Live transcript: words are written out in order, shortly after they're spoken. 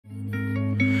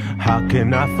How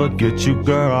can I forget you,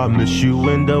 girl? I miss you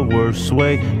in the worst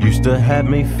way. Used to have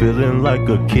me feeling like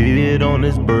a kid on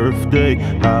his birthday.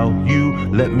 How you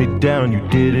let me down, you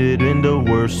did it in the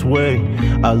worst way.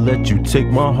 I let you take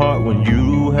my heart when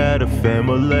you had a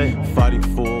family. Fighting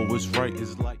for what's right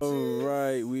is like.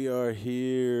 Alright, we are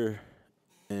here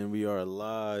and we are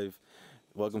live.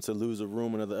 Welcome to Lose a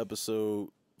Room, another episode,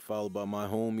 followed by my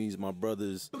homies, my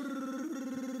brothers.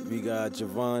 We got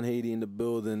Javon Haiti in the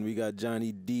building. We got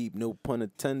Johnny Deep, no pun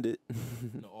intended.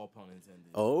 No, all pun intended.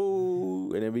 Oh,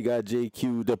 and then we got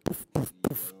JQ, the poof, poof,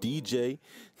 poof, DJ.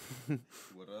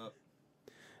 What up?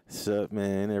 What's up,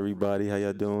 man? Everybody, how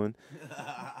y'all doing?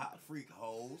 Freak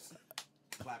hoes,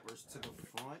 clappers to the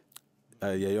front.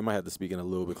 Yeah, you might have to speak in a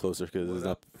little bit closer because it's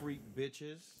not. Freak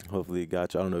bitches. Hopefully, it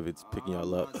got you. I don't know if it's picking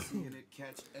y'all up. I'm not seeing it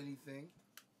catch anything.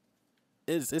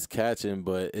 It's catching,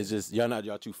 but it's just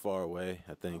y'all too far away.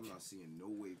 I think. I'm not seeing no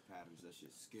wave patterns. That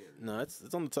shit's scary. No, it's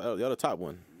on the top. Y'all the top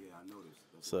one. Yeah, I noticed.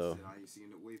 That's So- what I said. I ain't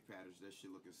seeing the wave patterns. That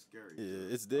shit looking scary.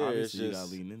 Yeah, it's there. Obviously, it's you just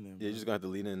gotta lean in there. yeah, you just gonna have to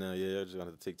lean in now. Yeah, you're just gonna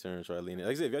have to take turns, try to lean in.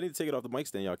 Like I said, if y'all need to take it off the mic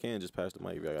stand, y'all can just pass the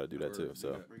mic. Y'all gotta do that too.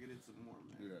 So Bring it in some more,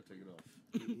 man. Yeah, take it off.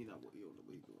 He not what he on the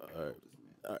way. All right.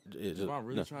 Yeah, just, Javon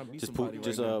really trying to beat just pull, somebody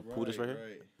just right now. pull this right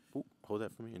here. Pull, hold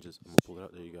that for me and just I'm gonna pull it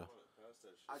out. There you go.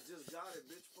 I just got it,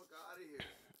 bitch. Fuck out of here.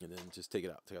 And then just take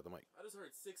it out. Take out the mic. I just heard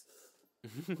 6.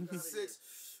 6.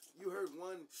 You heard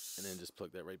one. And then just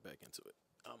plug that right back into it.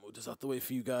 I'll move this out the way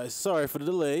for you guys. Sorry for the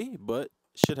delay, but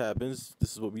shit happens.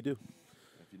 This is what we do.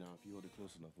 If you hold it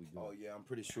close enough, we do. Oh yeah, I'm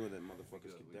pretty sure that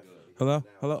motherfuckers can definitely. Hello? Now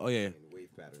Hello? I'm Oh, yeah. seeing Wave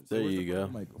patterns. There you go.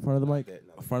 Mic. Front of the mic.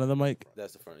 Front of the mic.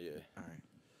 That's the front. Yeah. All right.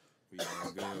 We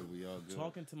all good. We all good.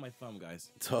 Talking to my thumb,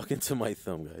 guys. Talking to my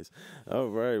thumb, guys. All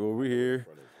right. Well, we're here.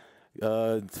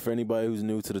 For anybody who's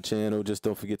new to the channel, just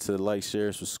don't forget to like,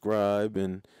 share, subscribe,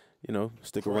 and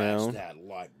stick around. that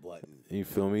like button. You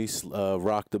feel me?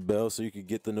 Rock the bell so you can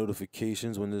get the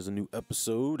notifications when there's a new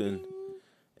episode.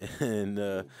 And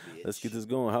let's get this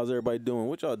going. How's everybody doing?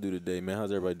 What y'all do today, man?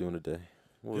 How's everybody doing today?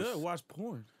 Good. Watch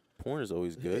porn. Porn is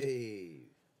always good. Hey.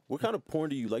 What kind of porn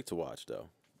do you like to watch, though?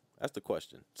 That's the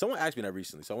question. Someone asked me that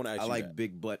recently, so I want to ask I you like that.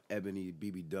 big butt ebony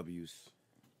BBWs.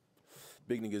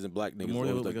 Big niggas and black The niggas. more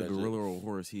they always look like a that shit. gorilla or a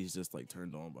horse, he's just like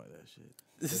turned on by that shit.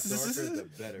 The darker, the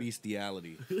better.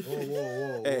 Bestiality.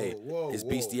 Whoa, Hey, it's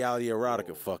bestiality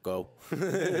erotica, fucko.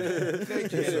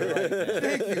 Thank you, sir.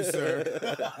 Thank you, sir.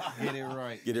 Get it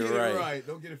right. Get it Get right. it right.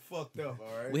 Don't get it fucked up,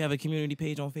 all right? We have a community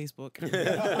page on Facebook.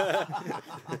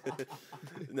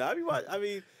 No, I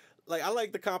mean, like I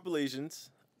like the compilations.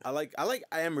 I like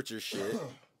amateur shit,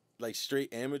 like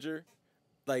straight amateur.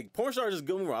 Like porn stars is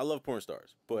good. More. I love porn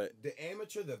stars, but The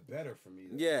amateur, the better for me.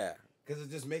 yeah, Because it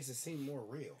just makes it seem more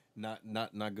real. Not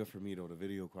good for me though. The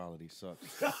video quality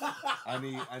sucks. I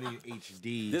need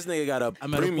HD. this nigga got a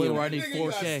I'm at a point premium. where I need Nigga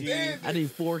got 4K. standards. I need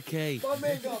 4K. My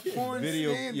man got porn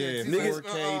Video, standards. yeah, He's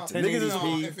 4K, like,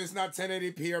 1080p. if it's not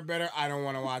 1080p or better, I don't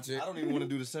want to watch it. I don't even want to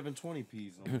do the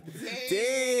 720p's. No more.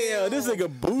 Damn, this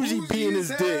nigga bougie being his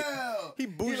as dick. hell. He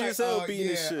bougie like, as hell being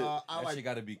his shit. I That like, shit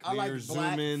gotta be I clear, like zoom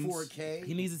black ins. 4K.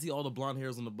 He needs to see all the blonde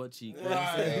hairs on the butt cheek.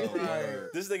 Right, right.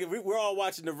 This nigga, we're all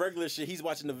watching the regular shit. He's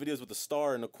watching the videos with the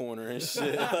star in the corner and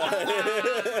shit.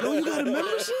 Oh, you got a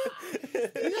membership?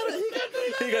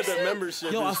 He got the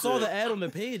membership. Yo, and I saw shit. the ad on the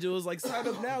page. It was like, sign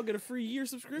up now, get a free year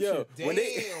subscription. Yo, when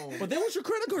they, Damn. But they want your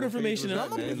credit card information, and I'm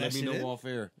not Man, putting let that me shit know in. off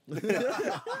air.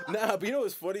 nah, but you know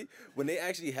what's funny? When they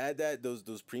actually had that, those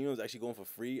premiums actually going for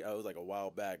free, I was like a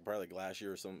while back, probably like last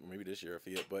year or something, maybe this year I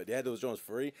forget, but they had those joints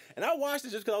free. And I watched it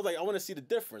just because I was like, I want to see the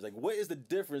difference. Like, what is the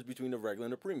difference between the regular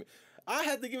and the premium? I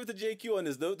had to give it to JQ on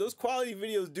this. Those quality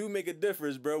videos do make a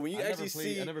difference, bro. When you actually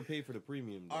see. I never paid for the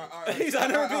premium. Though. I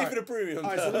never paid for the premium. All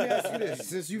right, so let me ask you this: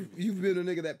 since you've been a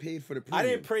nigga that paid for the premium, I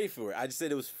didn't pay for it. I just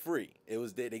said it was free. It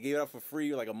was they gave it out for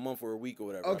free like a month or a week or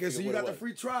whatever. I Okay, so forget you what got it the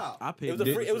free trial. I paid.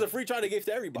 It was a free trial they gave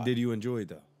to everybody. Did you enjoy it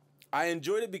though? I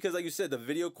enjoyed it because, like you said, the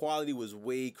video quality was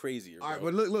way crazier. All right,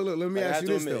 bro. but look. Let me Like, I ask have you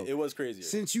to this admit, though: it was crazier.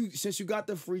 since you got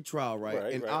the free trial,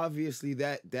 right? And right. obviously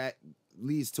that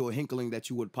leads to a hinkling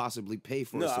that you would possibly pay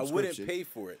for. No, a I subscription. wouldn't pay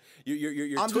for it.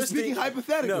 You're I'm just twisting. speaking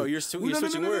hypothetically. No, you're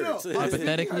switching words. I'm speaking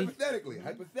Hypothetically?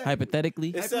 Hypothetically,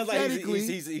 It sounds like Hypothetically-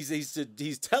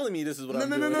 he's telling me this is what I'm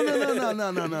No. doing.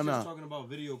 Just talking about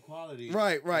video quality.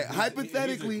 Right. He's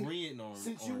Hypothetically, agreeing on-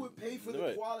 since you on- would pay for the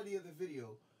Right. quality of the video.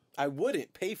 I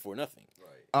wouldn't pay for nothing.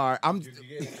 All right, I'm.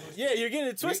 Yeah, you're getting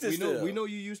it twisted. we know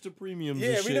you used to premiums.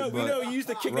 Yeah, and we know. shit, We but- know you used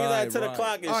to kick Right, that at 10 right.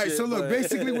 o'clock and All right, shit. so look, but-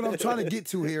 basically what I'm trying to get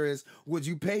to here is, would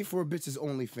you pay for a bitch's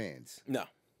OnlyFans? No.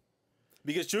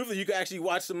 Because truthfully, you can actually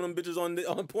watch some of them bitches on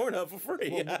Pornhub for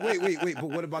free. Well, wait. But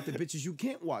what about the bitches you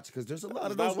can't watch? Because there's a lot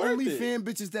of It's not those worth it. OnlyFans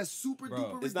bitches that's super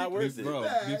duper It's not worth it. Bro,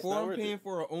 bad. before not I'm worth paying it.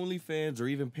 for an OnlyFans or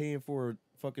even paying for a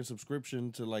fucking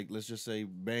subscription to, like, let's just say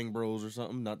Bang Bros or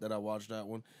something. Not that I watched that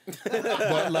one,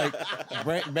 but like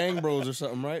Bang Bros or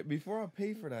something, right? Before I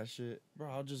pay for that shit, bro,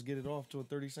 I'll just get it off to a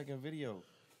 30-second video.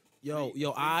 Yo,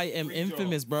 I am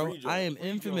infamous, bro. Free I am Free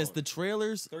infamous. John. The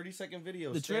trailers, 30-second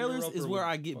video. the stand trailers her up is or where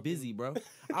I get fucking- busy, bro.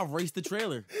 I race the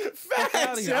trailer. Facts,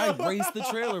 Out of here. I yo. race the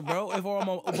trailer, bro. But if I'm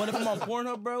on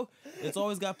Pornhub, bro, it's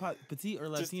always got petite or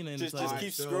Latina in the Just title.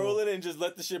 keep so- scrolling and just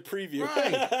let the shit preview.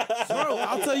 Right. Bro,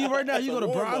 I'll tell you right now, you go to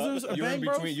warm-up. browsers or You're in Bang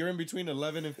Bros. between. You're in between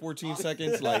 11 and 14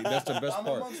 seconds. Like that's the best I'm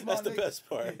part. amongst my That's the niggas. best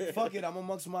part. Fuck it, I'm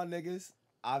amongst my niggas.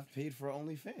 I've paid for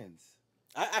OnlyFans.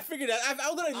 I figured that. I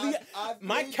was gonna. I've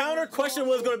My paid counter for question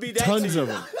was gonna be that. Tons to you. of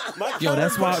them. My Yo, counter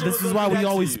that's why. question This was is gonna why be we that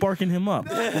always to you. sparking him up.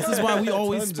 This is why we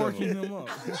always Tons of sparking them. him up.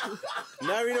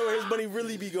 Now we know where his money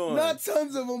really be going. Not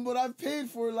tons of them, but I've paid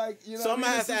for like you know. So I'm what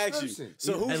gonna I have to mean, a ask you. subscription.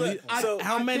 So who's At like? least- So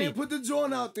how many? I can't put the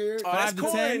joint out there. Oh, that's 5 to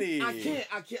 10? corny. I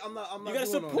can't. I'm not. You gotta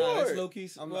doing all support. that. That's low key.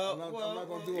 I'm not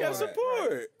gonna do You all gotta that.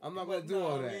 support. I'm not gonna do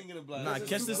all that. Nah, This is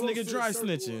catch too this close nigga to the dry circle.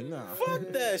 snitching. Nah. Fuck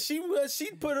that.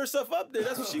 She put herself up there.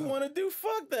 That's what she want to do.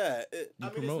 Fuck that. I mean,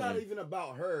 it's promoting. not even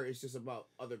about her. It's just about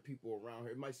other people around her.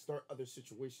 It might start other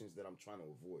situations that I'm trying to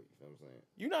avoid. You know what I'm saying?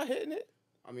 You not hitting it.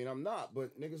 I mean, I'm not,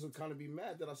 but niggas would kind of be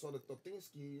mad that I saw the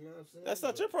Totinsky. You know what I'm saying? That's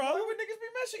not But- your problem. niggas be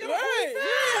messing Right.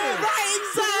 Yeah.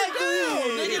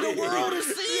 Exactly. Nigga, the world is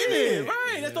seeing it.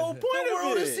 Right. That's the whole point The of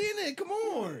world it. is seeing it. Come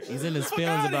on. He's in his Fuck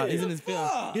feelings outta about. here. He's in his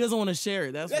feelings. He doesn't want to share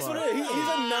it. That's That's why. what it is. He's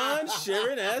a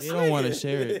non-sharing ass. He don't wanna nigga.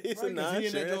 share it. He's a He in that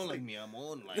non-sharing. joint like me. I'm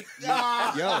on like.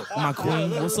 Yo, My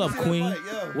queen. What's up, queen?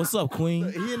 yo. What's up,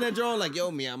 queen? He in that joint like, yo,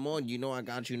 me, I'm on. You know, I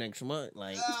got you next month.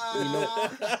 Like, you know,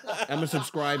 I'm gonna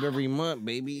subscribe every month,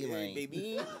 baby. Like,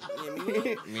 Baby.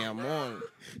 me, I'm on.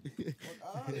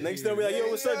 Next time we like, yo,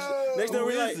 what's up? Next time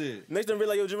we Who like, is it? next time we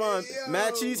like, yo, Javon,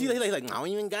 mad cheese. He like, I don't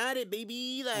even got it,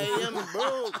 baby. Like, I'm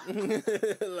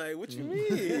broke. Like, what you mean?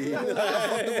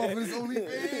 fucked him off with his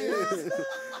OnlyFans.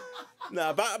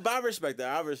 Nah, but I respect that.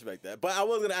 I respect that. But I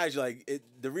was gonna ask you, like,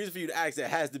 the reason for you to ask that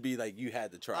has to be like you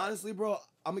had to try. Honestly, bro,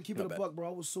 I'm gonna keep it Not a bad. buck, bro.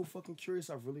 I was so fucking curious.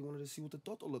 I really wanted to see what the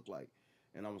Toto looked like,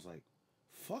 and I was like,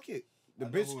 "Fuck it." The I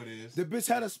know bitch, who it is. the bitch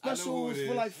had a special it for is.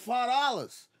 like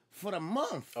 $5 for the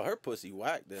month. Oh, her pussy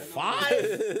whack then. $5?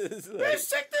 It's like-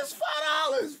 Bitch, check this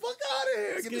 $5. Fuck out of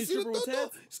here. Get Skinny to see the stripper with Toto.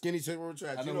 tats? Skinny stripper with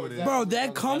tats. I know You who it is. exactly Bro, what that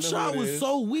I'm cum talking know shot who it was is.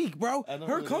 so weak, bro. I know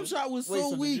Her who it cum is. shot was Wait, so so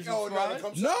did weak. you about. Oh, no, the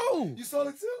cum shot? No, You saw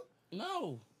it too?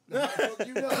 no. Fuck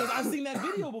you know. I've seen that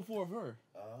video before of her.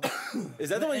 Is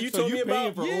that the one you So told you me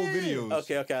paying about? for old videos.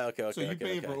 Okay. So you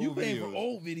paying for okay. old You paying for videos.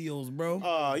 old videos, bro.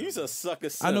 Oh, you's a sucker.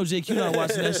 I know simp. JQ not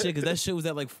watching that shit because that shit was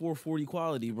at like 440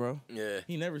 quality, bro. Yeah.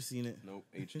 He never seen it. Nope,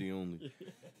 HD only.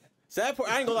 Sad part.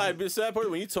 I ain't gonna lie. But sad part.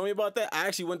 When you told me about that, I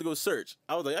actually went to go search.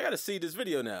 I was like, I gotta see this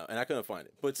video now, and I couldn't find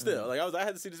it. But still, like I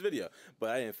had to see this video, but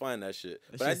I didn't find that shit.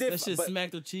 But I did. That shit but-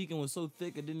 smacked her cheek and was so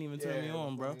thick it didn't even turn me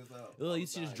on, bro. Ugh,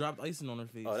 she just dropped icing on her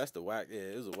face. Oh, that's the whack. Yeah,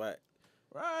 it was a whack.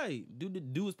 Right.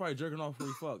 Dude was probably jerking off before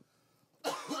he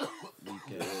fucked.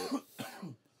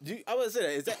 I would say that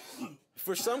is that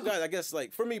for some guys. I guess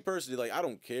like for me personally, like I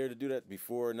don't care to do that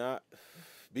before or not.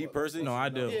 Me personally, No, I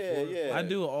do. Yeah. I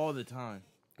do it all the time.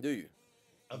 Do you?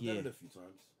 I've Yeah. done it a few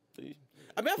times. Do you?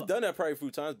 I mean, I've done that probably a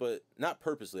few times, but not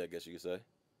purposely. I guess you could say.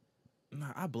 Nah,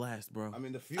 I blast, bro. I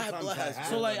mean, the few I times blast. I have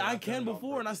So like done it, I I've can done it on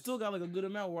before, and I purpose. still got like a good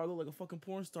amount where I look like a fucking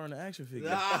porn star in an action figure.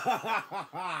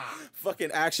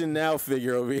 Fucking action now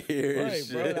figure over here. and Right,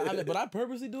 bro. shit. But I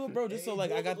purposely do it, bro, just so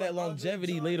like I got that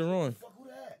longevity later on. Fuck who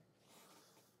that?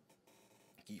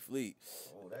 Keith Fleet.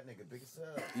 Oh, that nigga big as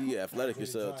hell. He athletic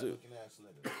Pretty yourself giant too. looking ass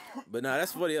nigga. But nah,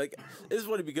 that's funny. Like it's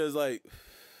funny because like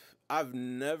I've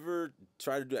never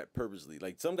tried to do that purposely.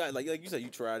 Like some guys, like you said, you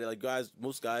tried it. Like guys,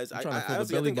 most guys, I trying to fill the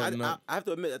honestly, I belly think button up. I have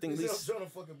to admit, I think at He said, least I'm trying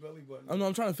to fuck a belly button.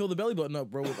 I'm trying to fill the belly button up,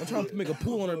 bro. I'm trying to make a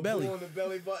pool on her belly. On the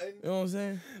belly button. You know what I'm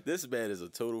saying? this man is a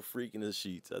total freak in his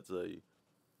sheets. I tell you.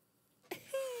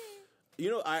 You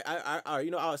know,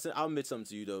 I'll admit something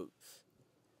to you though.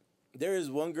 There is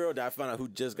one girl that I found out who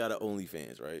just got an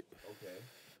OnlyFans, right? Okay.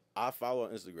 I follow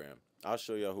on Instagram. I'll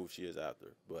show y'all who she is after,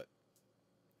 but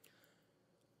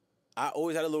I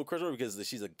always had a little crush on her because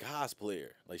she's a cosplayer.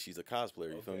 Like she's a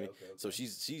cosplayer, you feel me? okay. So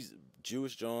she's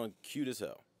Jewish John, cute as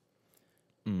hell.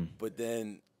 Mm. But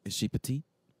then Is she petite?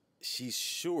 she's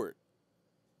short.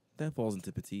 That falls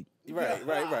into petite.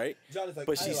 Right. John is like,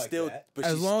 But I she's like still that. but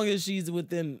As she's long as she's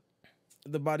within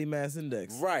the body mass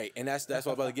index. right, and that's what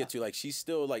I'm about to get to. Like she's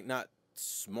still like not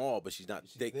small, but she's not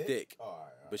thick. All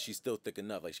right, But she's still thick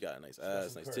enough. Like she got a nice got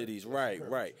ass, some nice curves. titties. She got Right, some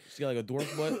curves. right. She got like a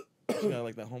dwarf butt. She got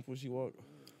like that hump when she walk.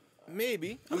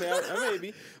 Maybe. I mean, I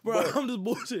maybe. Bro, I'm just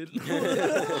bullshitting.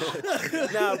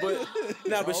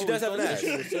 Nah, but she does have an ass.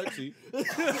 She was sexy.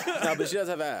 Nah, but she does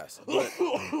have ass. But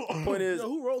point is, Yo,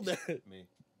 who rolled that? Me.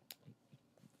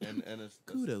 And it's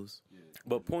Kudos.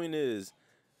 but point is,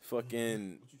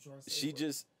 fucking, What you trying to say,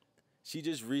 she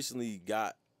bro? just recently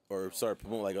got or started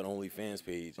promoting like an OnlyFans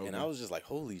page, and I was just like,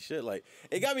 holy shit! Like,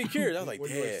 it got me curious. I was like, Were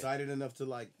you damn. excited enough to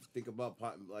like think about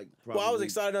like? Well, I was probably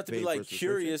excited enough to be paying like for a subscription?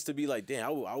 curious to be like, damn, I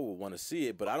would want to see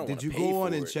it, but I don't want Did to you pay go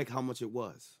on for and it. check how much it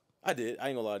was? I did. I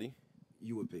ain't gonna lie to you.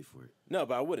 You would pay for it. No,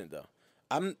 but I wouldn't though.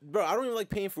 Bro, I don't even like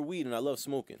paying for weed, and I love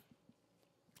smoking.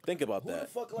 Think about that.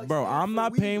 Bro, I'm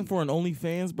not paying for an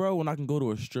OnlyFans, bro, when I can go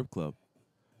to a strip club.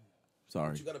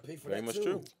 Sorry. You gotta pay for Very that much too.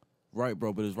 true. Right,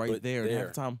 bro, but it's right But there. And half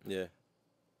the time, Yeah.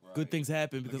 good things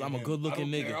happen because I'm a good looking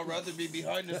nigga. I'd rather be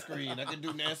behind the screen. I can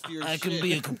do nastier I shit. can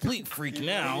be a complete freak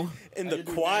now. In the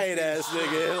quiet ass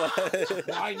nigga. Like,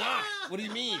 Why not? What do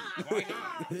you mean? Why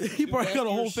not? He probably got a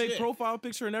whole nastier fake shit. profile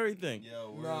picture and everything.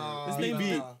 Yo, Nah, His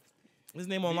name nah. His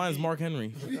name online is Mark Henry.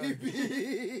 got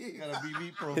a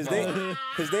BB profile. his name's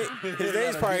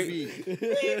probably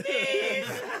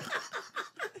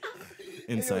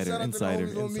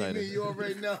Insider. You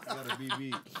already know. Got a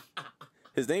BB.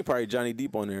 his name probably Johnny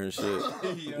Deep on there and shit.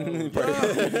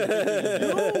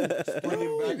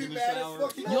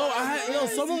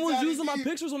 Someone was using my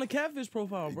pictures on the catfish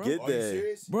profile, bro. Get Are you that.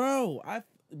 serious? Bro,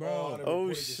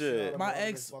 Oh, shit. my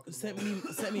ex sent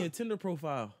me a Tinder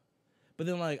profile, but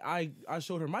then like I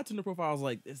showed her my Tinder profile. I was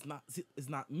like, it's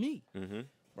not me, Mm-hmm.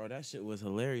 bro. That shit was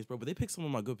hilarious, bro. But they picked some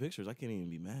of my good pictures. I can't even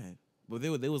be mad. But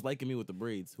they was liking me with the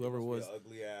braids. Whoever it was.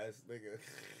 Ugly ass nigga.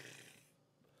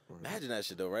 Imagine that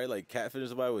shit though, right? Like catfishing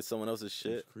somebody with someone else's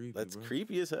shit. creepy, That's bro.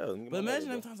 creepy as hell. But imagine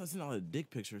how many times I sent out a dick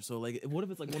picture. So like, what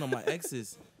if it's like one of my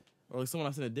exes, or like someone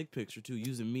I sent a dick picture to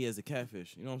using me as a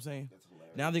catfish? You know what I'm saying?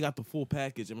 Now they got the full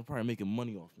package and they're probably making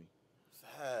money off me,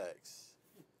 Facts.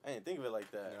 I didn't think of it like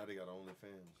that. Now they got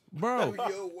OnlyFans. bro.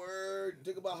 Yo, word.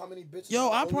 Think about how many bitches. Yo,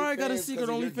 I on probably got a OnlyFans secret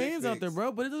 'cause of your dick OnlyFans out there, pics.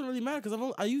 bro. But it doesn't really matter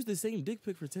because I used the same dick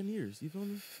pic for 10 years. You feel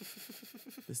me?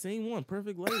 The same one,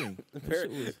 perfect lighting. That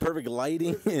shit was- Perfect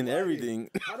lighting and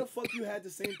everything. How the fuck you had the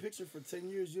same picture for 10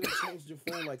 years? You done changed your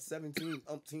phone like 17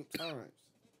 umpteenth times.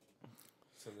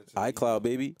 iCloud,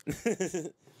 baby.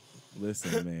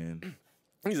 Listen, man.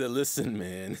 He said, listen,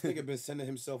 man. This nigga been sending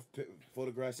himself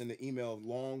photographs in the email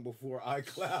long before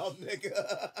iCloud,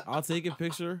 nigga. I'll take a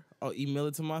picture. I'll email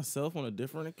it to myself on a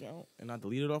different account, and I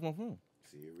delete it off my phone.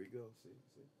 See, here we go. See.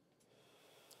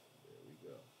 There we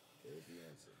go. There's the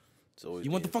answer. It's always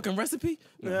You want the fucking recipe?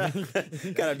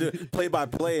 Gotta do play by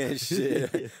play and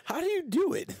shit. How do you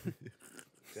do it?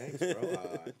 Thanks, bro.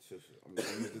 I'm gonna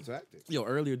use the tactics. Yo,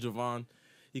 earlier, Javon,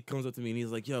 he comes up to me and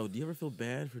he's like, "Yo, do you ever feel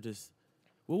bad for just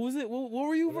what was it? What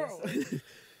were you, bro?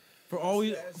 for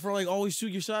always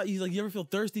shoot your shot? He's like, you ever feel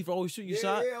thirsty for always shoot your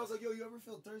shot? Yeah, I was like, yo, you ever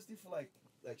feel thirsty for like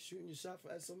shooting your shot for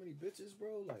so many bitches,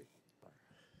 bro? Like,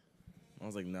 I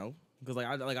was like, no, because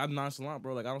I'm nonchalant,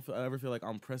 bro. Like I ever feel like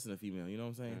I'm pressing a female. You know what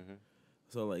I'm saying? Mm-hmm.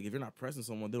 So like, if you're not pressing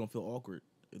someone, they don't feel awkward.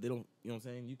 If they don't, you know what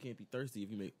I'm saying? You can't be thirsty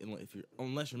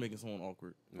unless you're making someone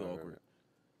awkward. Feel Right, awkward. right.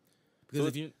 Because So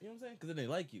if you know what I'm saying? Because then they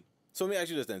like you. So let me ask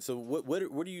you this then. So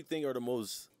what do you think are the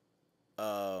most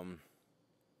how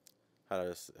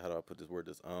do I put this word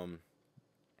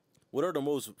what are the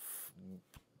most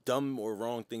dumb or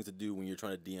wrong things to do when you're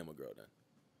trying to DM a girl then?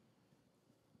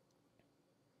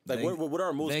 Like what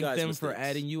are most Thank guys' them for mistakes?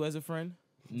 adding you as a friend.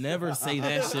 Never say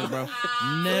that shit, bro.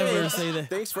 Never say that.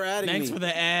 Thanks for adding Thanks me. for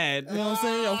the ad. You know what I'm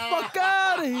saying? Yo, fuck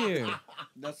out of here.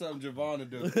 That's something Javon to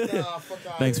do. nah, fuck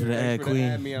out. Thanks for the ad, Thanks for the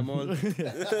ad, queen. me, I'm on.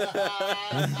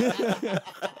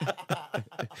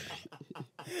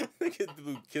 Look at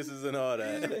the kisses and all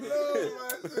that.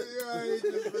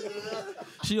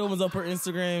 She opens up her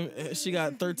Instagram. She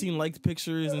got 13 liked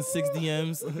pictures and 6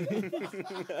 DMs.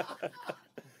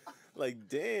 Like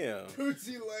damn.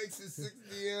 Gucci likes his 6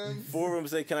 DMs. 4 of them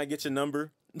say, "Can I get your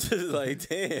number?" Like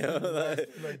damn.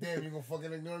 Like, damn, you gonna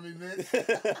fucking ignore me,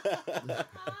 bitch?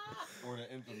 Or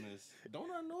the infamous. Don't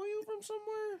I know you from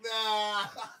somewhere? Nah.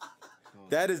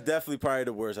 That is definitely probably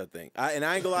the worst, I think. I ain't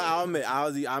gonna lie, I'll admit,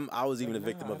 I was even a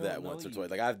victim of that once or twice.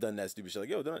 Like I've done that stupid shit. Like,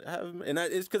 yo, don't I have him? And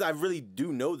it's because I really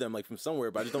do know them, like from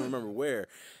somewhere, but I just don't remember where.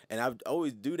 And I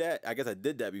always do that. I guess I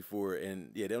did that before,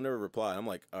 and yeah, they'll never reply. I'm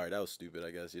like, all right, that was stupid.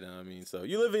 I guess you know what I mean. So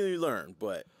you live and you learn,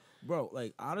 but Bro,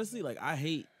 like honestly, like I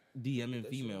hate DMing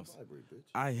females.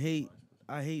 I hate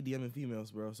DMing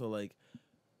females, bro. So like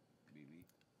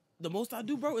the most I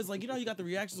do, bro, is like, you know how you got the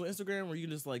reactions on Instagram where you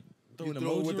just like throw an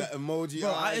throw it emoji. with the emoji Bro,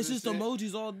 eyes it's and just shit.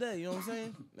 emojis all day. You know what I'm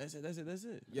saying? That's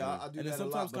it. Yeah, I do And that then a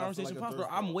lot, sometimes but I feel conversation like a pops, bro.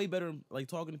 thirst I'm ball. way better like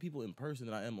talking to people in person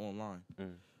than I am online.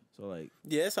 So like,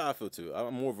 Yeah, that's how I feel too.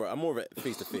 I'm more of a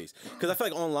face to face because I feel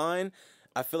like online,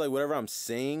 I feel like whatever I'm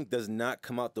saying does not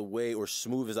come out the way or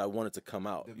smooth as I want it to come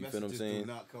out. The You feel what I'm messages saying? do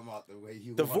not come out the way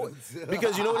you The want voice, it to.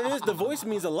 because you know what it is. The voice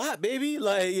means a lot, baby.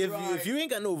 Like if Right. you ain't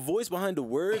got no voice behind the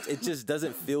words, it just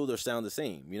doesn't feel or sound the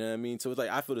same. You know what I mean? So it's like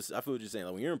I feel what you're saying.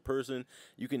 Like when you're in person,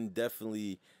 you can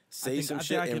definitely say some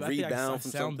shit and rebound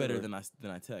from sound something. better or- than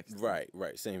I text. Right.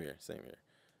 Same here.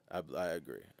 I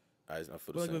agree. I feel the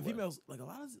But like same with way. females, like a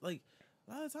lot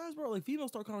of times, bro, like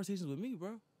females start conversations with me,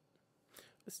 bro.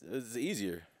 It's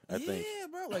easier, I think. Yeah,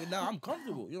 bro. Like now I'm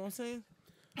comfortable. You know what I'm saying?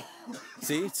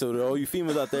 See, so to all you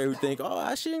females out there who think, "Oh,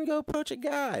 I shouldn't go approach a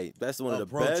guy," that's one of the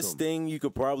Approach best him. thing you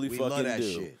could probably We fucking love that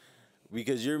do. shit.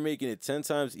 Because you're making it 10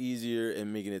 times easier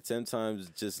and making it 10 times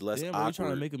just less Damn, bro, you awkward. trying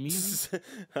to make 'em easy?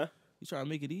 Huh? You trying to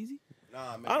make it easy?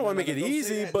 Nah, man, I don't wanna make it don't say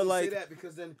easy, that, but don't like- say that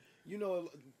because then you know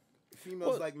females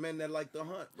Well- like men that like to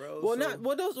hunt, bro. Well,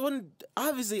 so-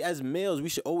 obviously as males, we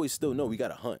should always still know we got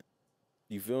to hunt.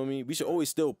 You feel me? We should always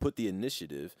still put the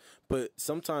initiative, but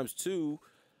sometimes too,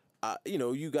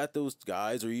 you got those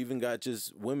guys, or you even got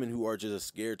just women who are just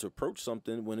scared to approach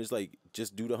something when it's like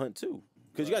just do the hunt too.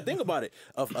 Because you got to think about it.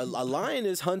 A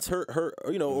lioness hunts her,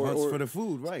 or hunts for the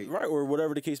food, right? right, or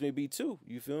whatever the case may be too.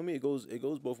 You feel me? It goes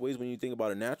both ways when you think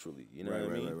about it naturally. You know what I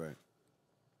mean? right.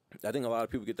 I think a lot of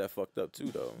people get that fucked up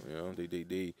too, though. You know, they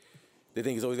think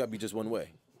it's always got to be just one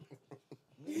way.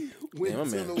 Wind my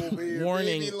man. tunnel over here,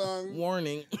 Warning, baby lungs,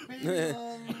 warning. baby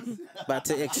lungs. About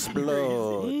to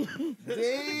explode.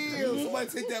 Damn, somebody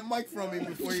take that mic from me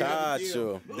before you have a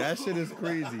deal. Chacho. That shit is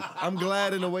crazy. I'm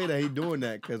glad in a way that he doing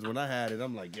that because when I had it,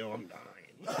 I'm like, yo, I'm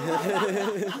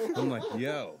dying. I'm like,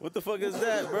 yo. What the fuck is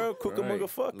that, bro? Cucamonga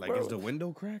fuck, Like, bro. is the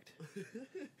window cracked?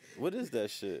 What is that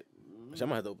shit? Shit, I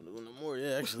might have to open the window more.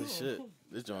 Yeah, actually, shit.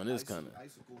 This joint is kind of.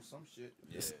 Icicle, some shit.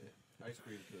 Ice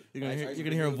cream. You're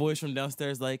gonna hear a voice from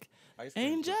downstairs like,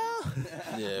 Angel.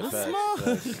 Yeah, small.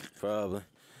 facts, probably.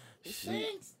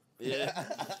 Shit. Yeah,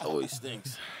 always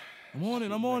stinks. I'm on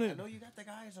it. know you got the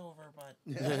guys over, but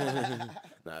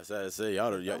Nah, it's sad to say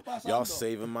y'all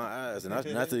saving my ass, and I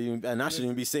shouldn't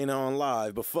even be saying that on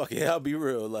live. But fuck it, I'll be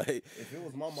real. Like, If it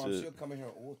was my mom, Shit. she'll come in here.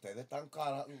 Oh, ustedes tan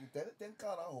cara, ustedes tan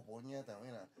carajo, puñeta,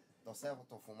 mira. No sé,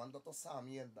 estoy fumando toda esa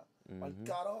mierda. Al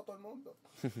carajo todo el mundo.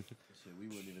 shit, we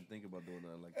wouldn't even think about doing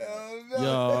nothing like that. Hell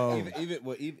no.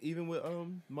 Yo, Even with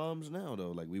moms now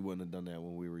though, like we wouldn't have done that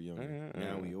when we were younger.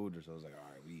 Now we older, so it's like, all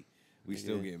right, we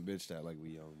still getting bitched at like we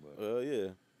young, but yeah,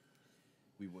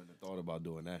 we wouldn't have thought about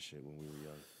doing that shit when we were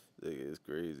young. it's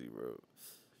crazy, bro.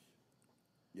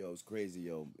 Yo, it's crazy,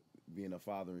 yo. Being a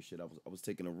father and shit, I was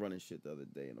taking a run and shit the other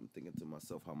day, and I'm thinking to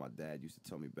myself how my dad used to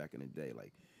tell me back in the day,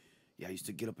 like, yeah, I used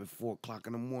to get up at 4 o'clock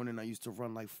in the morning. I used to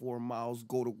run like 4 miles,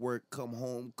 go to work, come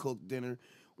home, cook dinner,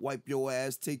 wipe your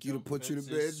ass, take you to put you to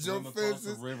bed, jump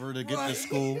fences, river to get right, to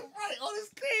school. right, all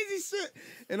this crazy shit.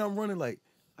 And I'm running like,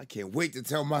 I can't wait to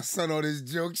tell my son all this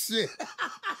joke shit.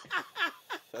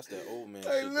 That's that old man.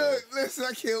 Hey, shit, look, listen,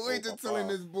 I can't wait Oh, to tell him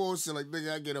papa. this bullshit. Like,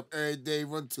 nigga, I get up every day,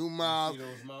 run 2 miles. See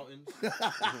those mountains?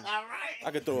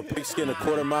 I could throw a pigskin a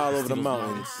quarter mile over the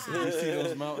mountains. You see those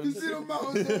You mountains? see the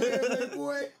mountains over there, big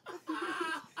boy?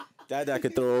 That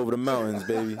could throw over the mountains,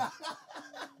 baby.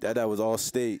 That was all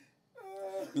state.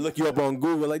 Look you up on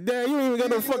Google, like, damn, you ain't even got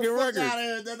no fucking record. Out of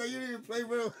here, Dada. You didn't even play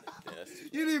real.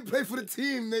 You didn't even play for the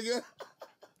team, nigga.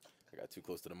 I got too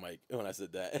close to the mic when I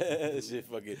said that. That shit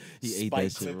fucking he ate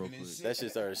that spiked. shit real quick. That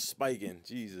shit started spiking.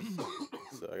 Jesus.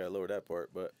 So I gotta lower that part,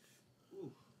 but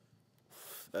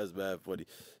that's bad funny.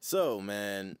 So,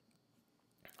 man,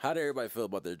 how did everybody feel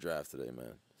about their draft today,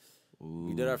 man?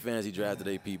 We did our fantasy draft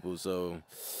today, people, so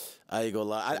I ain't gonna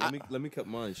lie. Let me cut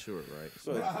mine short, right?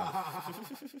 So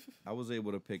I was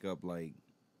able to pick up like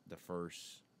the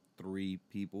first 3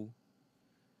 people.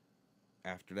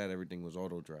 After that, everything was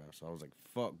auto draft. So I was like,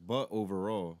 fuck. But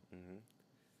overall,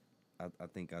 I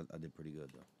think I did pretty good,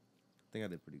 though. I think I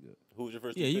did pretty good. Who was your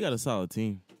first? Yeah, you got a solid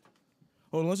team.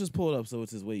 Hold on, let's just pull it up so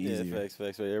it's just way Yeah, easier.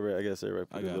 facts. Everybody, I guess everybody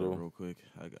I put a got it little. real quick.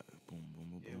 I got it. Boom, boom,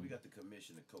 boom, Yeah, boom. we got the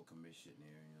commission, the co-commission there,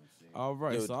 you know what I'm saying? All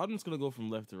right, Yo, so I'm just gonna go from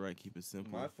left to right. Keep it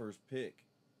simple. My first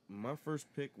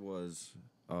pick was,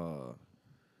 well,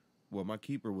 my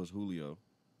keeper was Julio.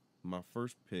 My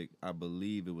first pick, I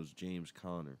believe it was James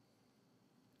Conner.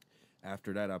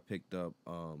 After that, I picked up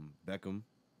Beckham,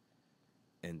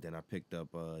 and then I picked up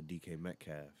DK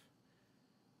Metcalf.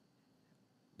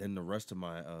 Then the rest of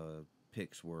my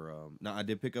picks were now I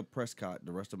did pick up Prescott.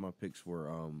 The rest of my picks were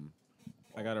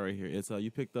I got it right here. It's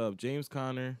you picked up James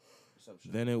Conner,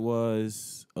 Then it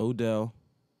was Odell.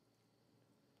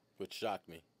 Which shocked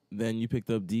me. Then you picked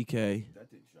up DK. That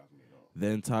didn't shock me at all.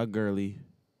 Then Todd Gurley.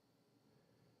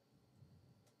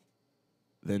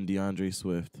 Then DeAndre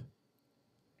Swift.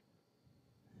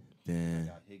 Then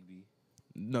Got Higbee.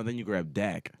 no, then you grab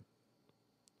Dak.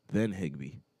 Then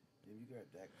Higbee. Then you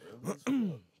got Dak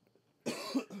early.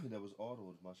 That was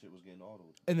autoed. My shit was getting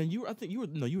autoed. And then I think you were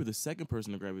the second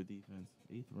person to grab a defense.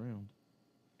 8th round.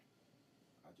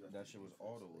 That shit was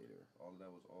autoed. All of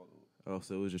that was autoed. Oh,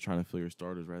 so it was just trying to fill your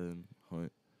starters rather than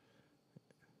Hunt.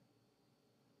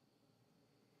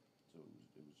 So it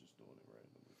was just doing it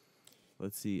randomly.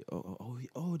 Let's see.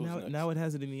 Who's next? Now it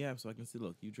has it in the app, so I can see.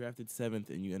 Look, you drafted 7th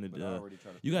and you ended. But I already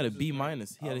tried to You pick got a up- B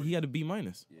minus. He had a B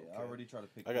minus. Yeah, I already tried to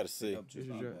pick. I gotta pick see. up two. Here's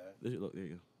your My draft. bad. Look, there you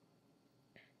go.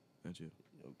 That's you.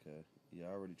 Okay. Yeah,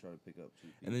 I already tried to pick up two.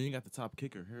 And then you got the top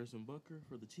kicker, Harrison Butker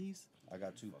for the Chiefs. I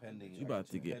got two pending. You I got about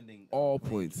to two get pending, all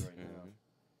claims points. right now.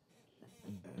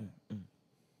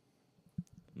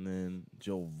 And then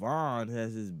Jovan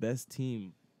has his best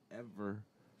team ever.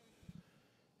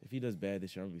 If he does bad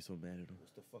this year, I'm gonna be so mad at him.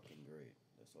 What's the fucking grade?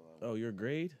 That's all I want. Oh, your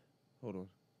grade? Hold on.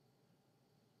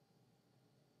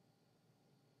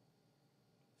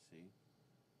 See,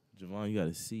 Javon, you got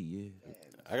a C, yeah.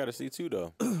 I got a C too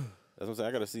though. That's what I'm saying.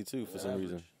 I got a C too for some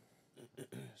reason.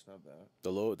 it's not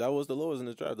bad. That was the lowest in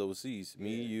the draft though. Was C's.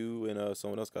 Me, you, and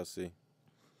someone else got C.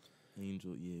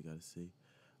 Angel, yeah, got a C.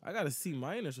 I got a C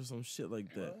minus or some shit like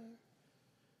that.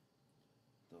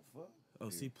 The fuck? Oh,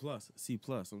 C plus. C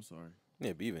plus, I'm sorry.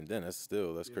 Yeah, but even then, that's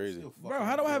crazy. Still Bro, fucking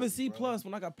how do I have a crazy, C bro. plus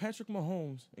when I got Patrick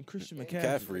Mahomes and Christian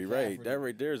McCaffrey? McCaffrey, right? That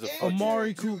right there is a And fuck.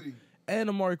 Amari Jerry Cooper Jeudy. and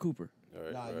Amari Cooper. All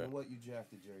right, Nah, all you know right. what? You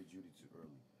drafted Jerry Judy too early.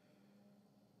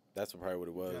 That's probably what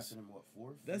it was. Drafted him what,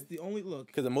 fourth? That's the only look.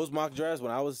 Because the most mock drafts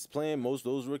when I was playing, most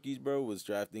of those rookies, bro, was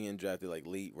drafted like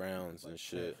late rounds and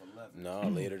shit. 10th, 11th. No,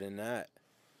 later than that.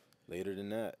 Later than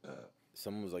that.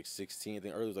 Someone was like 16. I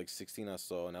think early was like 16 I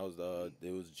saw, and that was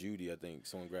it was Judy, I think.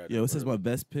 Someone grabbed Yo, him it says early. my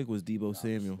best pick was Debo Nah,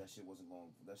 Samuel. That shit wasn't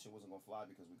gonna fly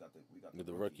because we got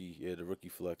the rookie, the rookie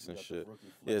flex We and got the shit. rookie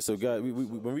Yeah, flex so and guys, shit,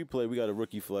 when we play, we got a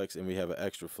rookie flex and we have an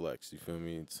extra flex. You feel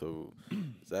me? So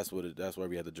that's why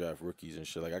we had to draft rookies and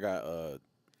shit. Like I got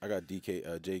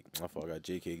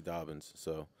J.K. Dobbins.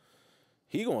 So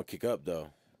he gonna kick up though.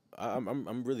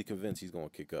 I'm really convinced he's gonna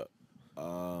kick up.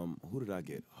 Who did I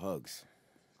get? Hugs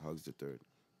the third.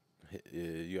 Yeah,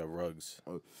 you got Ruggs.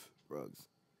 Oh, Ruggs.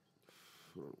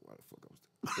 Why the fuck I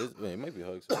was? It might be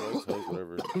Hugs,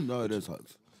 whatever. No, it is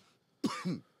Hugs.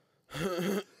 I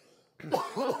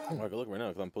can look right now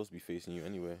because I'm supposed to be facing you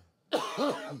anyway.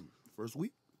 First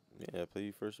week? Yeah, I play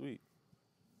you first week.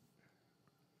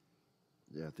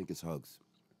 Yeah, I think it's Hugs.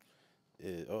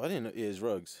 Yeah, I didn't know. Yeah, it's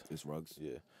Ruggs. It's Ruggs.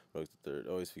 Yeah, Ruggs the third.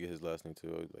 I always forget his last name too.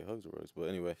 I always like Hugs or Ruggs. But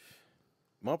anyway,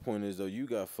 my point is though, you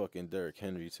got fucking Derrick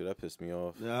Henry too. That pissed me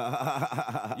off.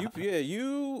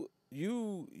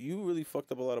 You really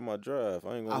fucked up a lot of my draft.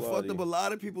 I ain't gonna I lie fucked to up you. a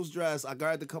lot of people's drafts. I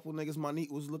grabbed a couple niggas my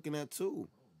neat was looking at too.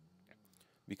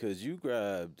 Because you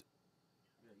grabbed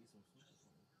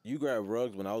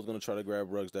Ruggs when I was gonna try to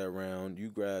grab Ruggs that round. You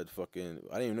grabbed fucking.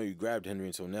 I didn't even know you grabbed Henry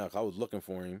until now. 'Cause I was looking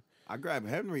for him. I grabbed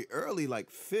Henry early, like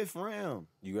 5th round.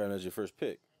 You grabbed him as your first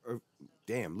pick.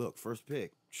 Damn, look, first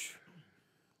pick.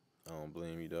 I don't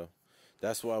blame you though.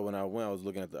 That's why when I went, I was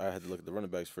looking at I had to look at the running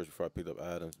backs first before I picked up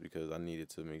Adams because I needed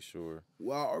to make sure.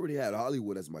 Well, I already had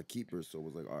Hollywood as my keeper, so I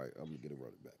was like, all right, I'm gonna get a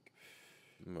running back.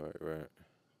 Right.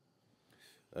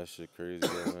 That shit crazy,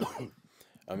 though, man.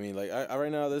 I mean, like I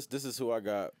right now, this is who I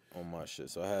got on my shit.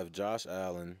 So I have Josh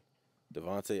Allen,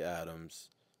 Devontae Adams,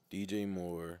 DJ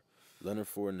Moore, Leonard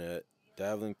Fournette,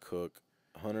 Dalvin Cook,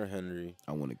 Hunter Henry,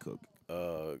 I want to cook.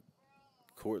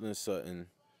 Cortland Sutton,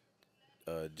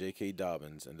 J.K.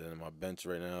 Dobbins, and then my bench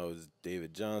right now is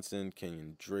David Johnson,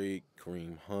 Kenyon Drake,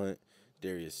 Kareem Hunt,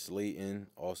 Darius Slayton,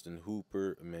 Austin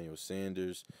Hooper, Emmanuel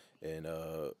Sanders, and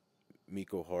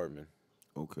Miko Hardman.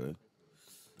 Okay.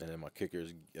 And then my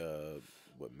kickers,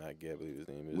 Matt Gay, I believe his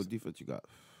name is. What defense you got?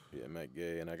 Yeah, Matt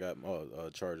Gay, and I got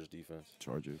Chargers defense.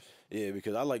 Chargers. Yeah,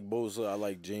 because I like Bosa, I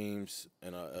like James,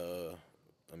 and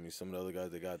I mean some of the other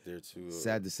guys that got there too.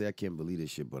 Sad to say, I can't believe this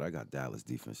shit, but I got Dallas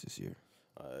defense this year.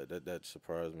 That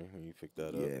surprised me when you picked that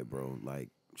up. Yeah, bro. Like,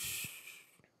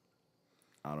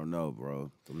 I don't know,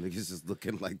 bro. Them niggas is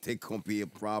looking like they gonna be a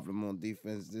problem on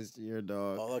defense this year,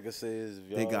 dog. All I can say is if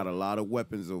y'all, They got a lot of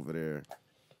weapons over there.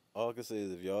 all I can say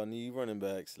is if y'all need running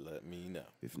backs, let me know.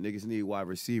 If niggas need wide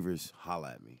receivers,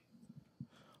 holla at me.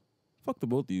 Fuck the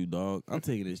both of you, dog. I'm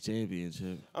taking this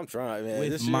championship I'm trying, man. with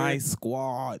This my year,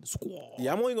 squad.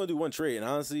 yeah, I'm only gonna do one trade, and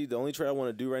honestly, the only trade I want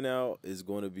to do right now is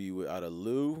going to be with either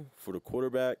Lou for the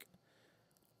quarterback,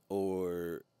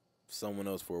 or someone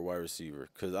else for a wide receiver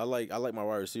because I like my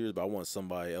wide receivers, but I want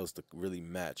somebody else to really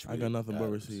match. I got nothing but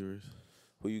Adams. receivers.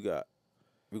 Who you got?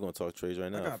 We're gonna talk trades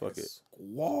right now. Fuck it.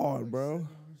 Squad, bro.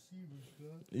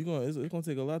 It's gonna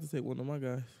take a lot to take one of my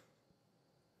guys.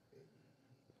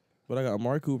 But I got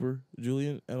Amari Cooper,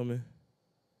 Julian Edelman,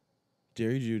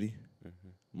 Jerry Jeudy,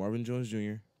 Marvin Jones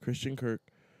Jr., Christian Kirk,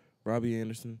 Robbie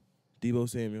Anderson, Debo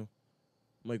Samuel,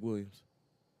 Mike Williams.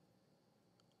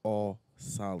 All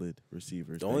solid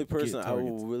receivers. The only that get person I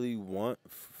targets. would really want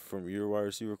from your wide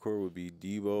receiver core would be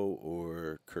Debo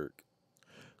or Kirk.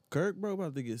 Kirk, bro,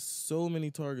 about to get so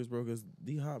many targets, bro, because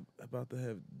D-Hop about to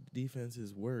have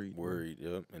defenses worried. bro. Worried,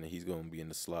 yep. And then he's gonna be in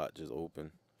the slot, just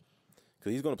open,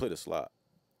 because he's gonna play the slot.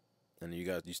 And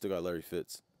you still got Larry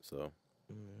Fitz, so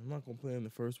I'm not gonna play in the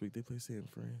first week. They play San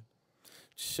Fran.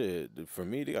 shit. For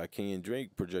me, they got Kenyon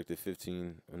Drake projected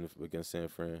 15 against San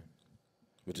Fran,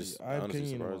 which is I have honestly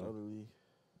Kenyon in my surprising. other league.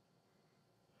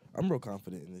 I'm real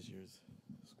confident in this year's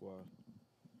squad.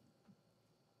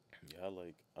 Yeah,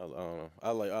 I don't know.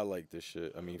 I like this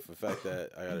shit. I mean, for the fact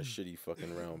that I got a shitty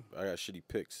fucking round. I got shitty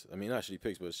picks. I mean, not shitty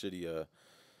picks, but shitty. I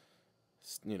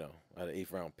had an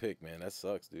 8th round pick. Man, that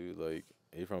sucks, dude. Like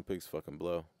 8th round picks fucking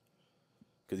blow.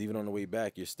 Because even on the way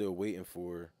back, you're still waiting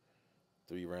for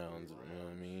 3 rounds. You know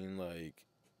what I mean? Like,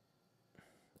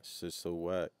 it's just so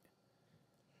whack.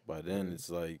 By then, it's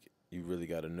like you really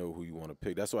got to know who you want to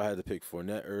pick. That's why I had to pick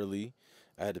Fournette early.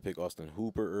 I had to pick Austin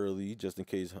Hooper early, just in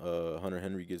case Hunter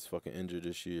Henry gets fucking injured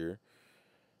this year.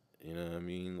 You know what I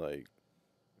mean? Like,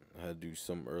 I had to do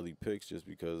some early picks just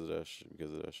because of that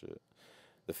shit.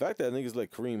 The fact that niggas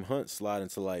like Kareem Hunt slide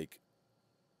into like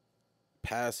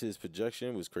past his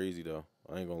projection was crazy though.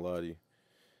 I ain't gonna lie to you.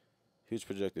 He was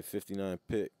projected 59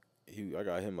 pick. I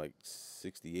got him like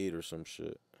 68 or some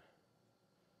shit.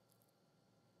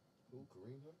 Who,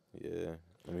 Kareem Hunt? Yeah,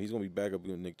 I mean he's gonna be back up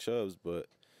with Nick Chubb's, but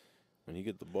when he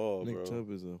get the ball, Nick bro.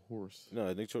 Chubb is a horse.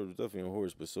 No, Nick Chubb was definitely a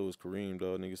horse, but so is Kareem,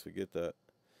 dog. Niggas forget that.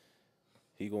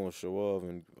 He gonna show off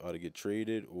and either get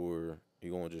traded or he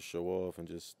gonna just show off and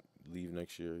just leave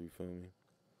next year. You feel me?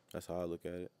 That's how I look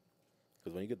at it.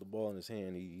 Because when he get the ball in his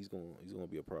hand, he's gonna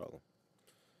be a problem.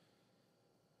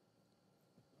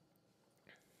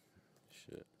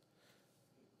 Shit.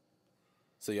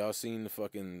 So y'all seen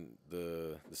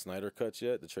the Snyder cuts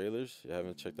yet? The trailers? You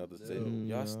haven't checked out the tape?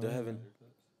 Y'all still haven't.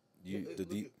 Look at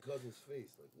Cousin's face.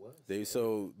 Like what?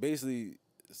 So basically,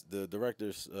 the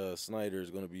director Snyder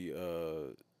is gonna be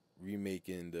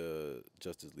remaking the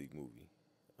Justice League movie.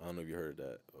 I don't know if you heard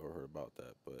that or heard about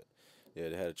that, but yeah,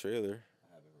 they had a trailer.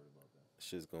 I haven't heard about that.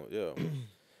 Shit's it's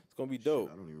gonna be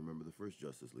dope. I don't even remember the first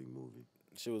Justice League movie.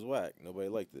 Shit was whack. Nobody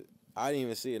liked it. I didn't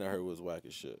even see it, and I heard it was whack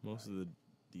as shit. Most of the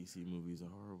DC movies are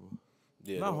horrible.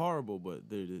 Yeah, Not horrible, but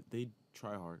they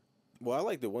try hard. Well, I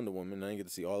liked the Wonder Woman. I didn't get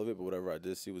to see all of it, but whatever I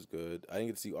did see was good. I didn't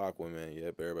get to see Aquaman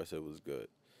yet, but everybody said it was good.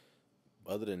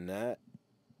 Other than that,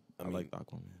 I mean, liked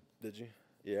Aquaman. did you?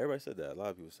 Yeah, everybody said that. A lot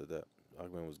of people said that.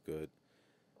 Aquaman was good.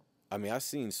 I mean, I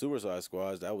seen Suicide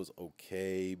Squad. That was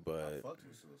okay, I but fucked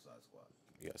with Suicide Squad.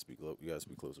 you gotta speak low. You gotta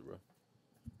speak closer, bro.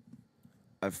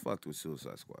 I fucked with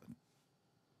Suicide Squad.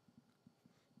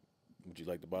 What you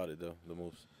liked about it though, the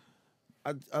most?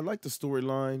 I liked the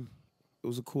storyline. It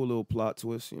was a cool little plot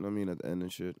twist, you know what I mean, at the end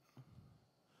and shit.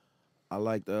 I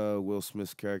liked Will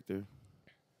Smith's character.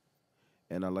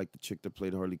 And I liked the chick that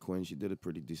played Harley Quinn. She did a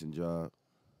pretty decent job.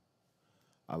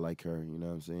 I like her, you know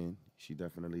what I'm saying? She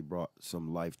definitely brought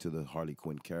some life to the Harley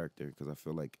Quinn character because I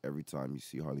feel like every time you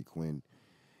see Harley Quinn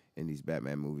in these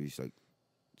Batman movies, like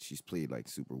she's played like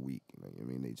super weak. You know what I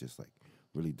mean? They just like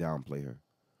really downplay her.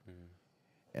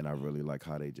 And I really like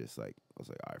how they just like, I was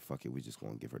like, all right, fuck it. We just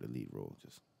going to give her the lead role.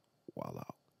 Just wild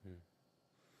out.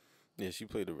 Yeah, she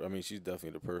played. I mean, she's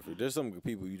definitely the perfect. There's some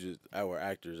people our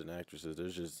actors and actresses.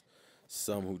 There's just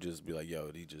some who just be like,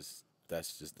 yo,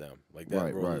 that's just them. Like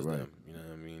that role is them. You know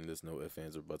what I mean? There's no ifs,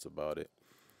 ands, or buts about it.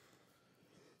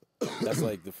 That's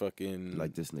like the fucking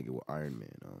Like this nigga with Iron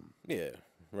Man. yeah,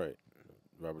 right.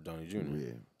 Robert Downey Jr.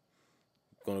 Yeah.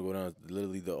 Gonna go down as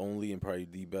literally the only and probably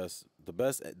the best,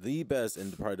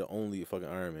 and probably the only fucking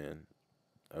Iron Man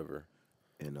ever.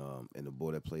 And the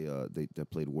boy that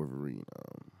played Wolverine.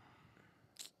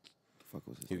 Fuck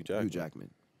was his Hugh name? Jackman. Hugh Jackman.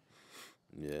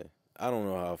 Yeah, I don't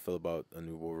know how I feel about a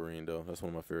new Wolverine though. That's one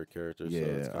of my favorite characters. Yeah, so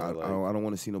it's I don't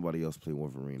want to see nobody else play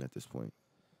Wolverine at this point.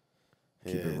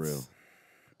 Keep it real.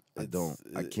 I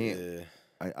can't. Yeah.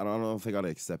 I don't think I'd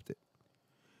accept it.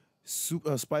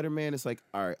 Spider-Man is like,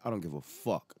 all right, I don't give a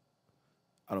fuck.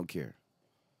 I don't care.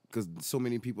 Because so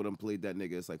many people done played that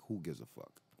nigga. It's like, who gives a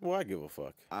fuck? Well, I give a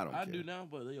fuck. I don't I care. do now,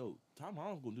 but yo, Tom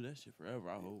Holland's gonna do that shit forever.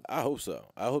 I hope. I hope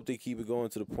so. I hope they keep it going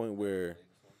to the point where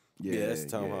Yeah, that's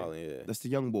Tom Holland. Yeah, That's the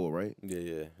young boy, right?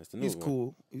 yeah. That's the new He's one.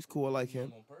 cool. He's cool. I like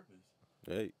him. On purpose.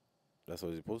 Hey, that's what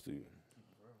he's supposed to. Keep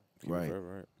it Right.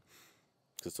 forever, right?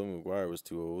 Because Tobey Maguire was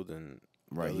too old, and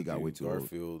the Right, he other got dude, way too old.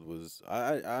 Garfield was.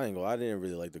 I ain't gonna. I didn't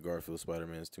really like the Garfield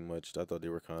Spider-Mans too much. I thought they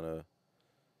were kind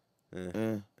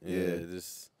of. Yeah,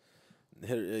 just.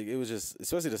 It was just,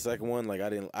 especially the second one. Like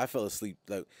I fell asleep.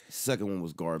 Like Second one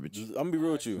was garbage. I'm gonna be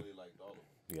real with you. Actually liked all of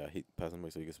them. Yeah, he pass the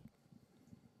mic so you get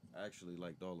I actually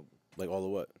liked all of them. like all of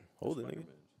what? Hold it, nigga.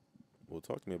 Spider-Mans. Well,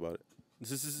 talk to me about it.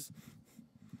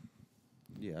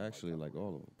 Yeah, I actually like all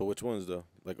of them. But which ones though?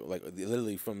 Like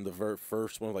literally from the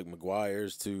first one, like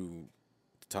Maguire's to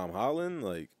Tom Holland.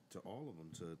 Like To all of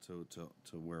them,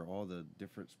 to where all the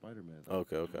different Spider-Mans.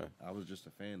 okay. I was just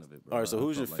a fan of it, bro. All right. So I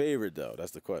who's your felt like- favorite though?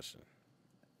 That's the question.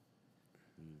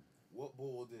 What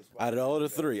bull did Out of all the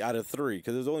three,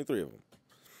 because there's only 3 of them.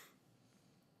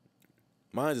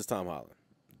 Mine's is Tom Holland.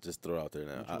 Just throw it out there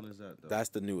now. Which one is that, though? That's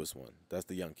the newest one. That's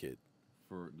the young kid.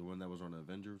 For the one that was on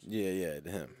Avengers? Yeah,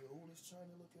 him. oldest China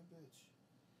looking bitch.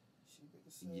 She big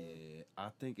as hell. Yeah, I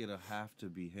think it'll have to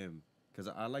be him. Cause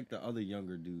I like the other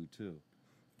younger dude too.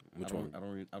 Which I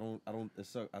one? don't. It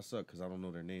suck. I suck because I don't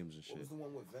know their names and What shit. was the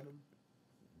one with Venom?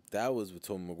 That was with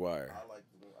Tobey Maguire. I like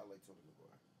Tobey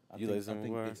Maguire. You like Tobey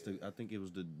Maguire? I think it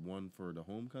was the one for the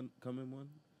homecoming one.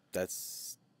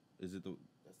 That's Is it the?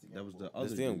 That's the That young was boy. the other.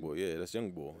 that's the young dude. boy. Yeah, that's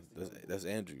young boy. That's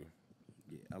Andrew.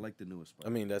 Yeah, I like the newest. I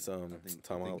mean, that's I Tom think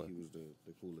Holland. he was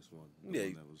the coolest one. Yeah,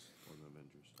 one that was on the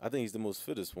Avengers. I think he's the most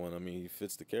fittest one. I mean, he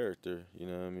fits the character. You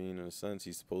know what I mean? In a sense,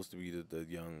 he's supposed to be the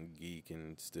young geek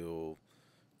and still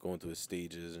going through his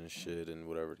stages and shit and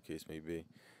whatever the case may be.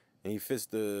 And he fits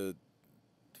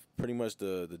pretty much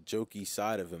the jokey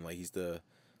side of him. Like he's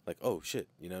like, oh shit,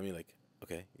 you know what I mean? Like,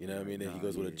 okay, you know what I mean? And he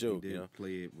goes with a joke, He did you know?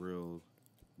 play it real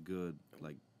good,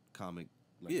 like comic.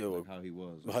 Like, Yeah, like how he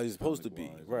was. how he's supposed to be,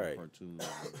 comic-wise, right. Cartoons,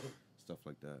 and stuff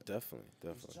like that. Definitely.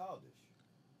 He's childish.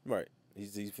 Right. He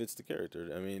fits the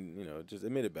character. I mean, you know, just it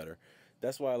made it better.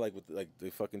 That's why I like they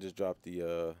fucking just dropped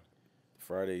the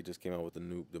Friday just came out with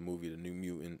the movie the New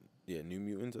Mutant. Yeah, New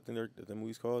Mutants. I think that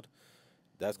movie's called.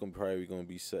 That's probably gonna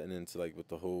be setting into like with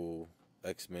the whole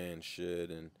X-Men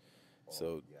shit and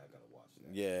so Yeah, I gotta watch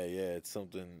that. yeah, it's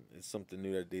something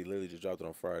new that they literally just dropped it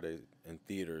on Friday in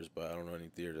theaters, but I don't know any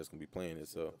theater that's gonna be playing it.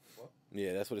 So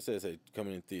yeah, that's what it says. It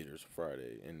coming in theaters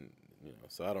Friday, and you know,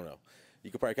 so I don't know. You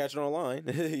could probably catch it online,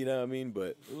 you know what I mean?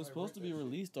 But It was supposed to be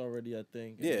released already, I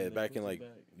think. and yeah, then they back in pushed like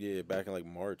it back. back in like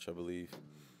March, I believe,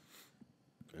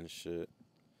 and shit.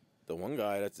 The one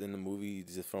guy that's in the movie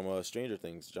is from Stranger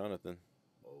Things, Jonathan.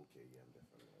 Okay, yeah, I'm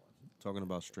definitely gonna watch it. Talking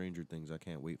about Stranger Things, I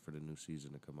can't wait for the new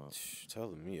season to come out.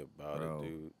 Telling me about Bro, it,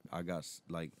 dude. I got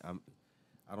like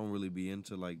I don't really be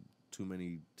into like too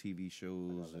many TV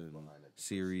shows and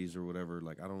series or whatever.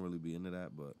 Like I don't really be into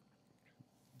that, but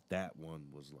that one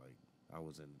was like I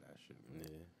was into that shit. Bro.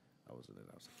 Yeah. I was into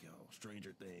that. I was like, yo,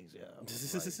 Stranger Things, yeah. I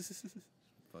was like,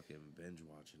 fucking binge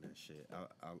watching that shit.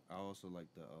 I also like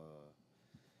the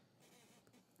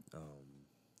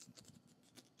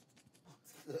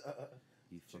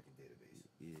you fuck, Chicken database.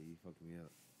 yeah, you fucked me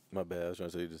up. My bad. I was trying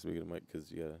to say just speak of the mic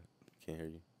because you can't hear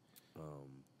you.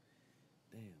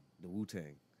 Damn, the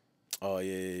Wu-Tang. Oh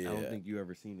yeah. I don't think you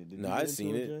ever seen it. Did No, you I get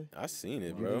seen into it. Jay? I seen it,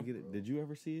 You bro. didn't get it? Did you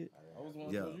ever see it? I was the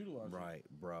one Yeah, who told you to watch it. right,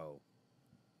 bro.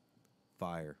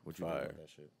 Fire. What you think Fire. about that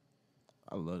shit?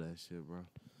 I love that shit, bro.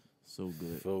 So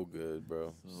good. So good,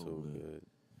 bro. So So good. good.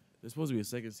 There's supposed to be a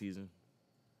second season.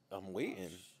 I'm waiting.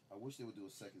 I wish they would do a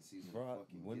second season. Bro,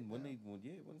 Fucking when get when that. when's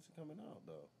it coming out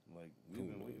though? Like we've Who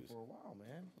been waiting knows? for a while,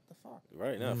 man. What the fuck?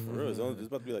 Right now, for real. It's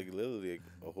about to be like literally like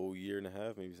a whole year and a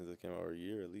half, maybe since it came out, or a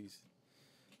year at least.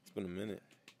 It's been a minute.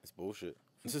 It's bullshit.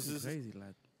 It's crazy,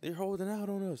 like They're holding out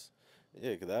on us.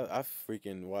 Yeah, because I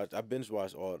freaking watched. I binge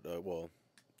watched all.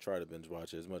 Try to binge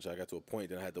watch it as much. I got to a point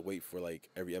that I had to wait for like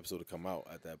every episode to come out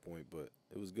at that point, but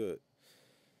it was good.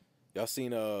 Y'all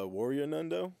seen Warrior Nun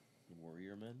though?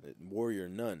 Warrior Man. Warrior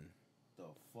Nun, The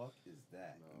fuck is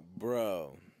that?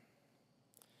 bro.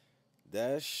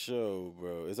 That show,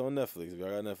 bro. It's on Netflix. If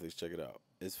y'all got Netflix, check it out.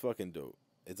 It's fucking dope.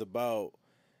 It's about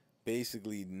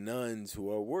basically nuns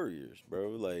who are warriors, bro.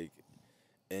 Like,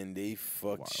 and they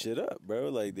fuck shit up, bro.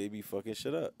 Like they be fucking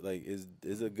shit up. Like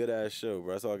it's a good ass show,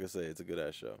 bro. That's all I can say. It's a good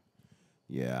ass show.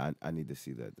 Yeah, I need to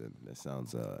see that. Then that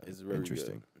sounds It's very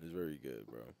interesting. good. It's very good,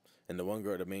 bro. And the one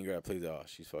girl, the main girl that plays it, oh,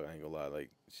 she's fucking. I ain't gonna lie, like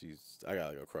I got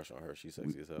like a crush on her. She's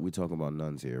sexy as hell. We talking about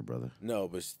nuns here, brother. No,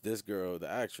 but this girl, the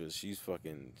actress, she's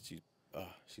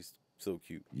so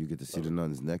cute. You get to see the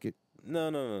nuns naked. No.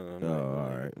 Oh,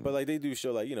 all right. But like they do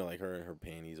show like like her in her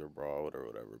panties or bra or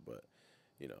whatever. But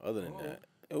other than that,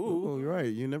 Ooh. Oh, you're right.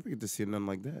 You never get to see nothing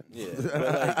like that. Yeah, but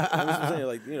like I'm saying,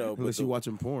 like but Unless you the-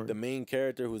 watching porn. The main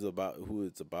character who it's about,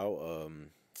 I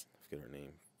forget her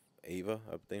name, Ava.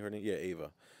 I think her name. Yeah,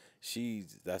 Ava.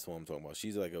 That's what I'm talking about.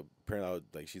 She's like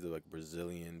she's a like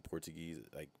Brazilian Portuguese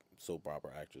like soap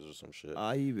opera actress or some shit.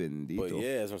 Even But dito.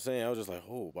 yeah, as I'm saying, I was just like,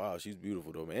 oh wow, she's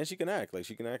beautiful though, man. And she can act. Like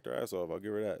she can act her ass off. I'll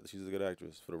give her that. She's a good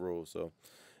actress for the role. So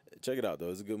check it out though.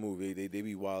 It's a good movie. They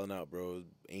be wilding out, bro.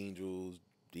 Angels,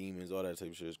 demons, all that type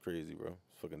of shit is crazy, bro.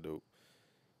 It's fucking dope.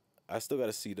 I still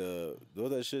gotta see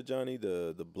what's that shit, Johnny?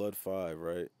 The Blood 5,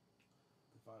 right?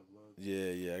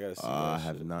 Yeah, I gotta see that I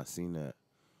have shit. not seen that.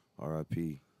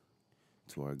 R.I.P.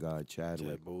 to our guy Chadwick.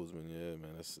 Chad Boseman, yeah,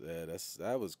 man.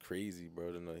 That was crazy,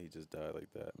 bro, to know he just died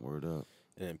like that. Word up.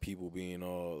 And then people being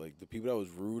all like the people that was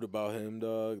rude about him,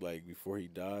 dog, like before he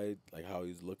died, like how he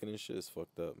was looking and shit is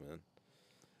fucked up, man.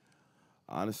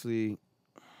 Honestly,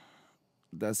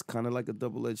 that's kind of like a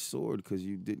double-edged sword because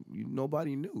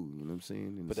nobody knew. You know what I'm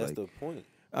saying? And But it's that's like, the point.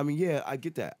 I mean, yeah, I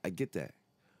get that.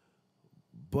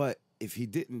 But if he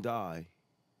didn't die,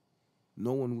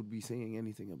 no one would be saying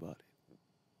anything about it.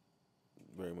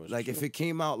 Very much. Like true. if it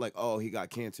came out like, oh, he got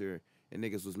cancer and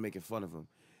niggas was making fun of him,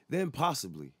 then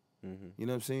possibly. Mhm. You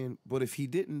know what I'm saying? But if he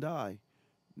didn't die,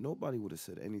 nobody would have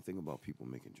said anything about people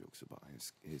making jokes about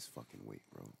his fucking weight,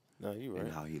 bro. No, you right.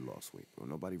 And how he lost weight, bro.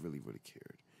 Nobody really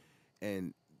cared.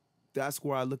 And that's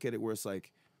where I look at it where it's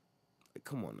like,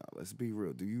 come on now, let's be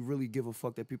real. Do you really give a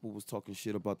fuck that people was talking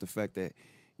shit about the fact that,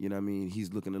 you know what I mean,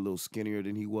 he's looking a little skinnier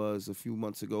than he was a few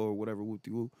months ago or whatever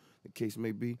whoop-de-whoop the case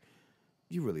may be?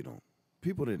 You really don't.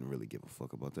 People didn't really give a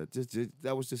fuck about that.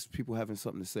 That was just people having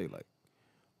something to say, like,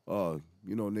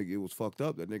 you know, nigga, it was fucked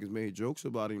up that niggas made jokes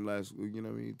about him last, you know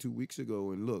what I mean, 2 weeks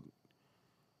ago, and look,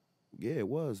 yeah, it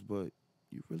was, but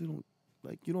you really don't,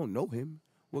 like, you don't know him.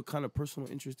 What kind of personal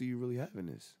interest do you really have in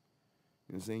this?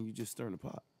 You know what I'm saying? You just stirring the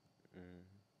pot.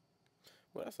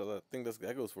 Well, I think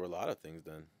that goes for a lot of things.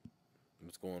 Then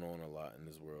what's going on a lot in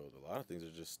this world? A lot of things are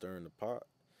just stirring the pot,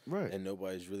 Right. and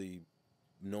nobody's really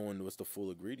knowing what's the full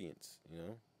ingredients. You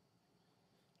know,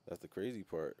 that's the crazy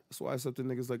part. That's why it's up to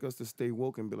niggas like us to stay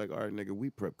woke and be like, all right, nigga, we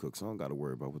prep cooks. I don't got to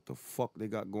worry about what the fuck they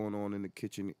got going on in the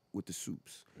kitchen with the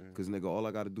soups. Because, nigga, all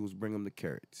I got to do is bring them the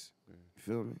carrots. You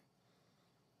feel me?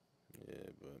 Yeah,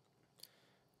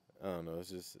 but I don't know. It's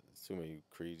just too many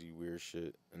crazy, weird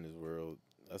shit in this world.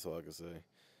 That's all I can say.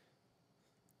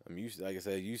 I mean, like I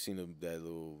said, you seen that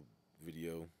little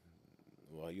video.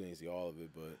 Well, you ain't see all of it,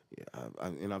 but Yeah,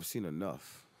 I've seen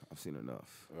enough. all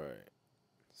right.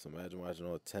 So imagine watching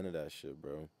all 10 of that shit,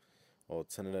 bro. All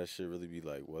 10 of that shit really be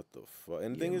like, what the fuck?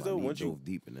 And the thing is, though, once you dove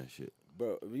deep in that shit.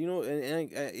 bro, you know, and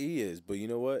he is, but you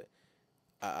know what?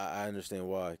 I understand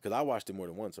why, because I watched it more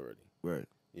than once already. Right.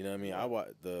 You know what I mean? I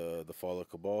watched the Fall of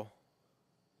Cabal.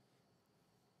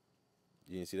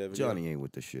 You didn't see that video? Johnny ain't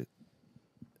with the shit.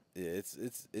 Yeah,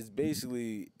 it's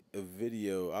basically a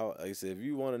video. Like I said, if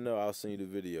you want to know, I'll send you the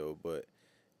video. But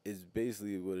it's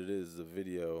basically what it is a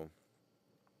video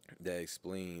that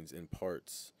explains in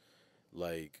parts,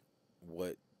 like,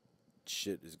 what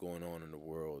shit is going on in the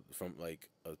world from, like,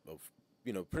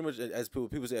 you know, pretty much as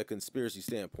people say, a conspiracy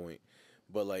standpoint.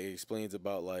 But, like, it explains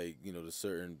about, like, you know, the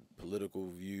certain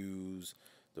political views,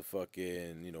 the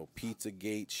fucking, you know,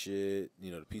 Pizzagate shit,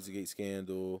 you know, the Pizzagate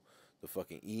scandal, the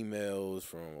fucking emails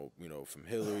from, you know, from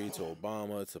Hillary to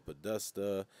Obama to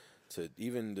Podesta to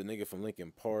even the nigga from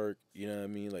Lincoln Park, you know what I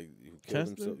mean? Like, who killed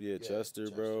Chester? himself. Yeah,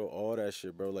 Chester, bro. All that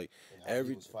shit, bro. Like,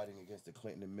 He was fighting against the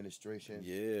Clinton administration.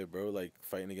 yeah, bro, like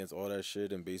fighting against all that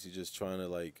shit and basically just trying to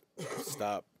like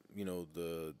stop, you know,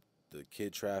 the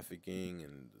kid trafficking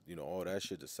and, you know, all that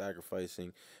shit, the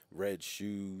sacrificing, red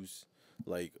shoes,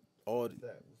 like all. What's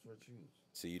red shoes?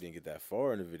 So you didn't get that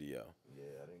far in the video.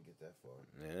 Yeah, I didn't get that far.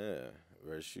 Yeah,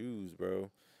 red shoes,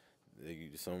 bro.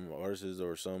 Some artists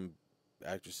or some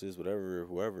actresses, whatever,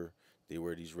 whoever, they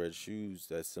wear these red shoes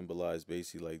that symbolize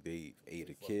basically like they ate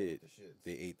a kid.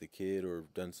 They ate the kid or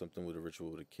done something with a ritual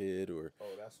with a kid or. Oh,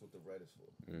 that's what the red is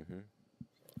for. Mm-hmm.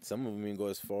 Some of them even go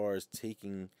as far as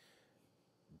taking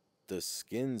the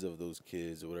skins of those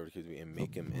kids or whatever the kids be and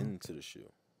make them into the shoe.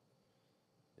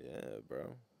 Yeah,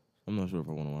 bro. I'm not sure if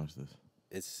I want to watch this.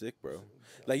 It's sick, bro.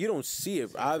 Like, you don't see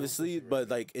it, obviously, but,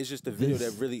 like, it's just a video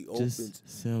that really opens.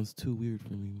 Just sounds too weird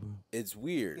for me, bro. It's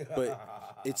weird,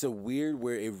 but it's a weird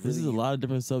where it really. This is a lot of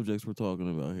different subjects we're talking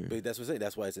about here. But that's what I'm saying.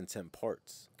 That's why it's in 10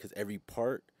 parts. Because every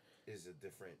part Is a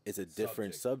different. is a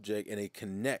different subject and it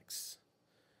connects.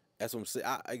 That's what I'm saying.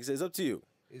 Like I said, it's up to you.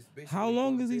 How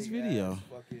long is each video?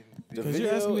 The Because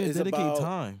you're asking me to is dedicate about,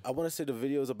 time. I want to say the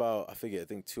video is about, I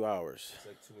think 2 hours. It's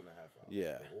like 2.5 hours.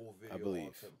 Yeah, The whole video, I believe.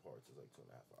 all 10 parts is like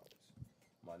 2.5 hours.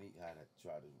 Money had to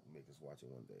try to make us watch it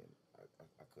one day, and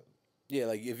I couldn't. Yeah,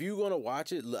 like if you're gonna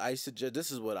watch it, I suggest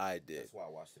this is what I did. That's why I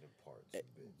watched it in parts. a bit.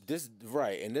 This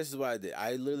right, and this is what I did.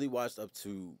 I literally watched up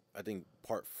to I think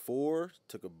part 4,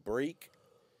 took a break,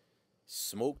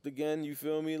 smoked again. You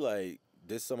feel me? Like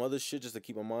did some other shit just to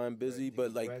keep my mind busy,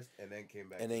 but like Rest, and then came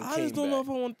back. and then I came just don't know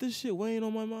back. if I want this shit weighing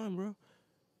on my mind, bro.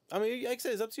 I mean, like I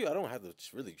said, it's up to you. I don't have to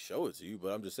really show it to you, but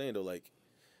I'm just saying though, like,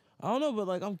 I don't know, but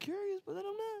like I'm curious, but then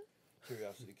I'm not.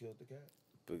 Curiosity killed the cat.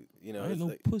 but you know, I ain't it's no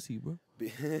like. pussy, bro.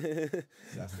 That's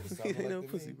what it sounded Ain't like no to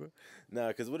pussy, me. bro. Nah,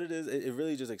 because what it is, it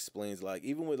really just explains, like,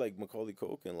 even with, like, Macaulay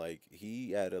Culkin, like,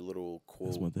 he had a little quote.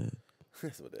 That's my dad.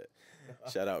 That's what that.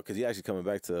 Shout out, because he actually coming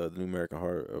back to the new American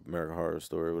Horror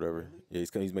Story or whatever. Yeah,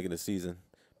 he's making a season.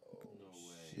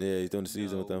 Yeah, he's doing the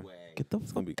season with them. Get the gonna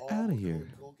fuck be- out of here.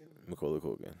 Macaulay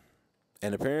Culkin.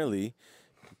 And apparently,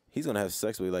 he's going to have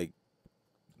sex with, like,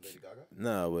 Lady Gaga?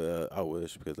 nah, well, I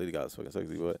wish, because Lady Gaga's fucking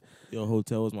sexy, but Yo,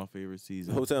 Hotel was my favorite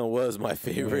season. Hotel was my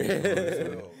favorite.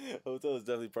 Hotel. Hotel is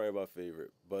definitely probably my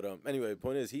favorite. But anyway, the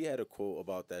point is he had a quote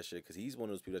about that shit because he's one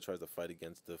of those people that tries to fight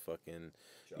against the fucking,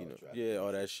 Child trafficking. yeah,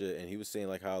 all that shit. And he was saying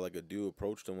like how like a dude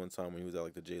approached him one time when he was at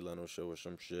like the Jay Leno show or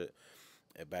some shit,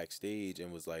 at backstage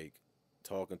and was like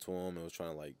talking to him and was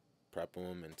trying to like prep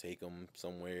him and take him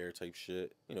somewhere type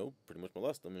shit. You know, pretty much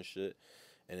molest him and shit.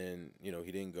 And then, you know,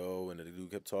 he didn't go, and the dude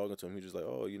kept talking to him. He was just like,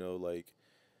 oh, you know, like,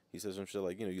 he said some shit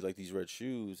like, you know, you like these red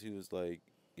shoes? He was like,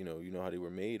 you know how they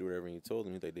were made or whatever, and he told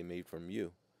him, he's like, they made from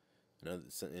you. And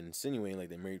insinuating like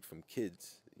they're made from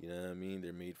kids, you know what I mean?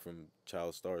 They're made from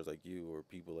child stars like you or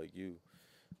people like you,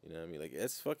 you know what I mean? Like,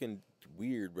 that's fucking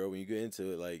weird, bro. When you get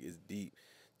into it, like, it's deep.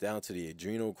 Down to the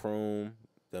adrenochrome,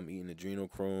 them eating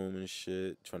adrenochrome and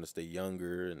shit, trying to stay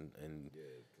younger and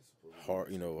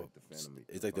hard, you know,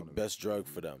 it's like the best drug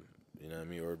for them. You know what I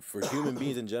mean? Or for human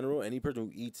beings in general, any person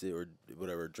who eats it or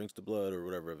whatever, drinks the blood or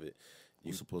whatever of it,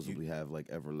 You supposedly have like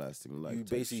everlasting life. you type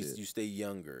basically shit. you stay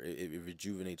younger. It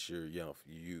rejuvenates your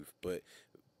youth. But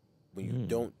when you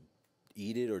don't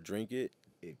eat it or drink it,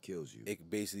 It kills you. it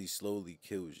basically slowly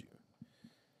kills you.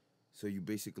 So you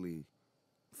basically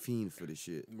fiend for the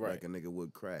shit Right. like a nigga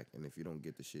would crack, and if you don't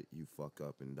get the shit, you fuck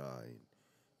up and die and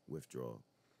withdraw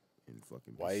and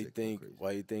fucking. Be Why you sick and think? crazy.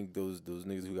 Why you think those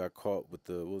niggas who got caught with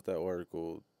the what was that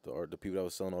article? The people that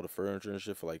was selling all the furniture and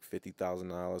shit for like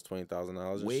 $50,000,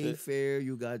 $20,000 and shit. Wayfair,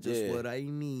 you got just Yeah. what I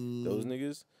need. Those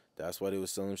niggas, that's why they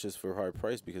was selling shit for a high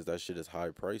price because that shit is high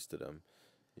price to them.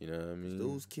 You know what I mean?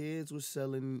 Those kids was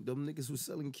selling. Them niggas was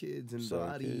selling kids and Selling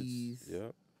bodies. kids,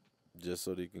 yeah. Just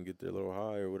so they can get their little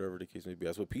high or whatever the case may be.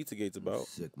 That's what Pizzagate's about.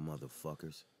 Sick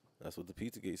motherfuckers. That's what the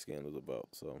Pizzagate scandal's about.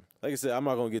 So, like I said, I'm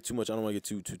not gonna get too much. I don't want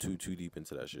to get too deep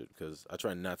into that shit because I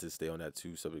try not to stay on that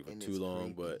subject for And too it's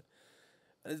long. creepy. But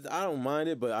I don't mind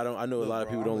it. But I know a lot of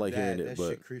people don't like hearing it. That But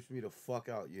shit creeps me the fuck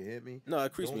out. You hit me? no,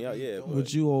 it creeps Don't me out. be- Yeah, don't-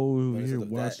 But you over when it's here of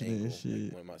that watching it angle, and shit.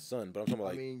 like, with my son. But I'm talking about I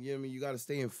like. mean, you know what I mean? You gotta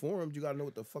stay informed. You gotta know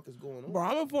what the fuck is going on. Bro,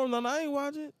 I'm informed that I ain't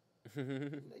watch it.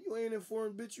 You ain't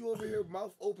informed, bitch. You over here,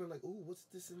 mouth open, like, ooh, what's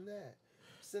this and that?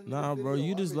 Send me Nah, the bro, video,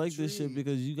 you I'm just like this shit intrigued.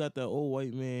 because you got that old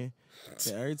white man.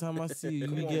 That every time I see you, you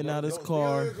Come be on, getting bro. out his Don't-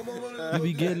 car. yeah, come on, don't You do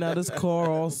be that. getting out his car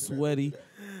all Don't do that. sweaty.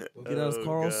 Don't Get out his Oh,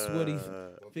 car all sweaty,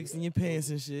 God. fixing your pants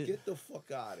and shit. Get the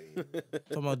fuck out of here.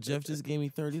 Talking about Jeff just gave me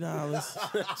 $30.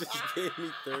 Just gave me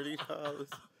 $30.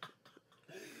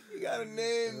 You got a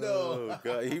name though. Oh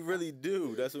god, he really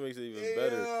do. That's what makes it even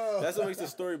better. Yeah. That's what makes the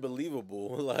story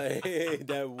believable. Like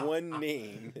that one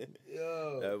name,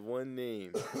 Yo. that one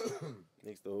name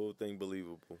makes the whole thing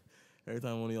believable. Every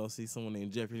time one of y'all see someone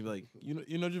named Jeff, you be like, you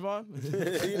know Javon?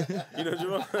 you know,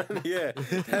 Javon? Yeah,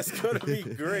 that's gonna be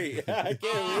great. I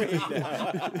can't wait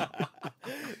now.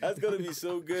 That's gonna be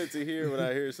so good to hear when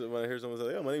I hear someone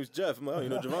say, "Oh, my name's Jeff." I'm like, "Oh, you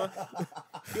know Javon?"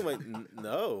 I'm like,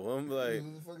 "No." I'm like,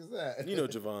 Who the fuck is that? "You know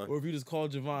Javon." Or if you just call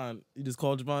Javon,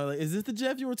 like, is this the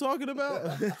Jeff you were talking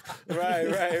about?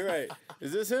 Right.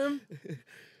 Is this him?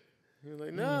 You're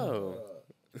like, no.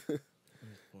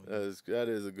 That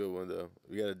is a good one though.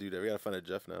 We gotta do that. We gotta find a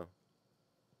Jeff now.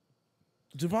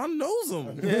 Javon knows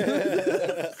him.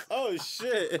 Oh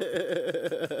shit!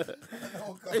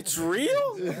 It's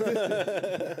real?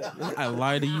 I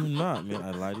lie to you not, man.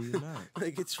 I lie to you not.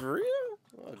 Like it's real?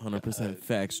 100%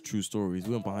 facts, true stories.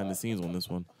 We went behind the scenes on this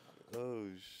one. Oh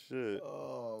shit!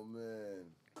 Oh man.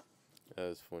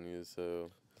 That's funny as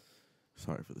hell.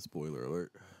 Sorry for the spoiler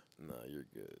alert. Nah, you're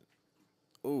good.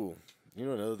 Ooh, you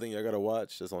know another thing I gotta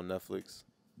watch that's on Netflix?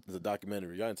 There's a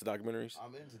documentary. Y'all into documentaries?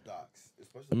 I'm into docs.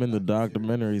 Especially I'm in the docu-series.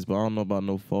 documentaries, but I don't know about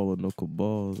no fall or no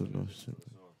cabals or no shit.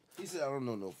 He said, I don't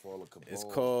know no fall of cabal. It's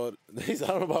called. I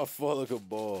don't know about Fall of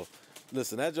Cabal.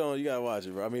 Listen, that John, you gotta watch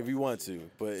it, bro. I mean, if you want to,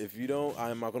 but if you don't,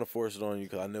 I'm not gonna force it on you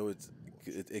because I know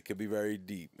it could be very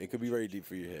deep. It could be very deep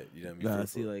for your head. You know what I mean? Nah, For-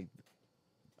 see, like,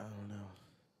 I don't know,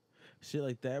 shit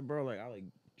like that, bro. Like, I like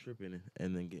tripping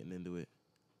and then getting into it.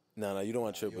 No, you don't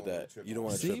want to trip you with don't wanna that. trip You don't on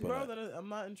want to See, trip bro, on that. I'm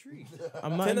not intrigued.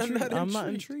 I'm not Then I'm intrigued. not I'm not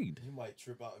intrigued. intrigued. You might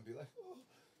trip out and be like, oh,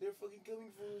 they're fucking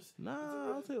coming for us.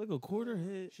 Nah, I'll take like a quarter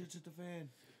hit. Shit's at the fan.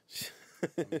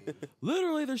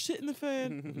 Literally, there's shit in the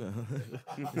fan. No.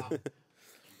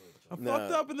 I Nah.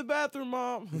 fucked up in the bathroom,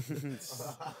 Mom.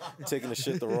 Taking the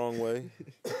shit the wrong way.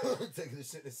 Taking the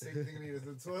shit the same thing he was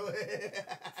in the toilet.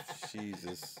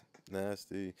 Jesus,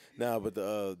 nasty. Nah, but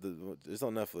the it's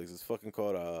on Netflix. It's fucking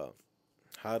called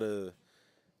How to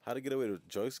Get Away with a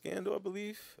Drug Scandal, I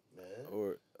believe.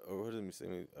 Or what did me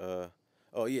say?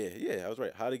 Oh yeah, I was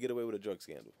right. How to Get Away with a Drug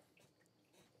Scandal.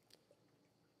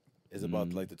 It's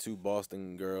about like the two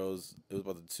Boston girls. It was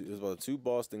about the two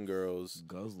Boston girls.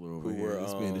 Guzzler over Who here. were,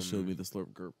 This man just showed me the Slurp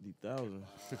Gurp 3000.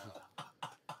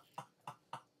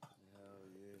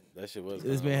 That shit was.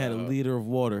 This man had a liter of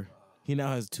water. He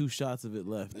now has 2 shots of it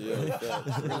left. Yeah,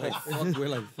 We're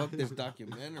like, fuck this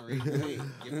documentary. Hey,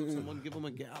 give him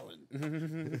a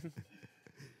gallon.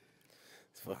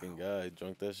 this fucking guy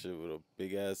drunk that shit with a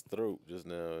big ass throat just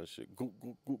now and shit. Goop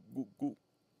goop goop goop goop.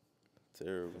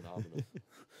 Terrible.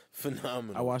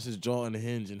 Phenomenal. I watched his jaw on the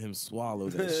hinge and him swallow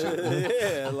that shit.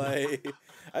 Yeah, like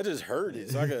I just heard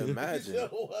it, so I can imagine.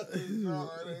 What is wrong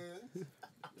with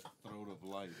Throat of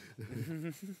life.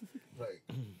 Like,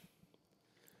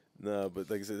 No, but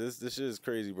like I said, this shit is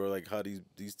crazy, bro. Like how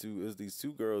these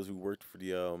two girls who worked for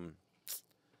the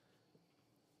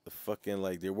fucking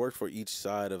like they worked for each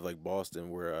side of like Boston.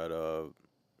 Where at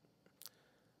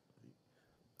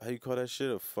how you call that shit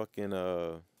a fucking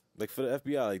like for the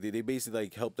FBI, like they basically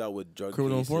like helped out with drug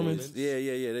Criminal cases. informants? Yeah.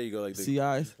 There you go. Like the,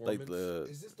 CIs. like the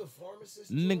is this the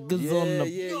pharmacist? Niggas yeah, on the.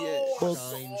 yeah. Yo, I Both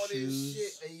saw this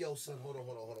shit. Hey, yo, son, hold on.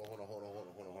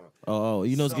 Oh,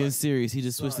 you know it's getting Son, serious. He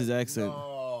just switched his accent.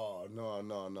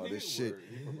 No. This shit.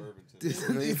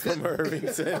 He from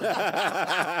Irvington.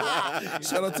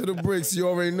 Shout out to the bricks. You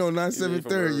already know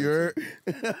 973. You heard?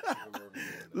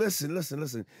 Listen.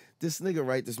 This nigga,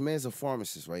 right? This man's a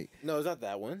pharmacist, right? No, it's not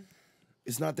that one.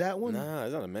 It's not that one. Nah,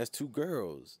 it's not a mess. 2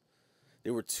 girls.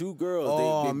 There were 2 girls.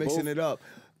 Oh, they I'm mixing both, it up.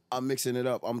 I'm mixing it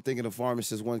up. I'm thinking the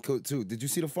pharmacist one coat too. Did you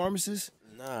see the pharmacist?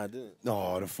 Nah, I didn't.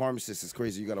 No, the pharmacist is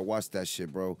crazy. You gotta watch that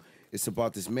shit, bro. It's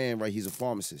about this man, right? He's a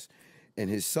pharmacist, and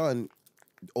his son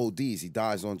ODs. He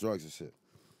dies on drugs and shit.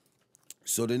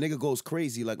 So the nigga goes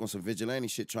crazy, like on some vigilante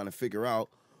shit, trying to figure out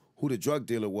who the drug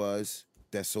dealer was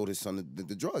that sold his son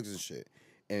the drugs and shit,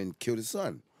 and killed his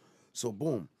son. So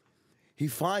boom, he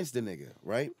finds the nigga,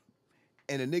 right?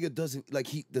 And the nigga doesn't like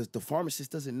the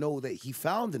pharmacist doesn't know that he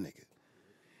found the nigga.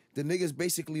 The nigga's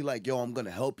basically like, yo, I'm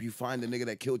gonna help you find the nigga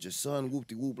that killed your son,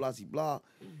 whoop-de-whoop, blah-de-blah.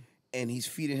 And he's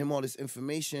feeding him all this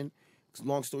information.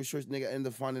 Long story short, the nigga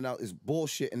ended up finding out it's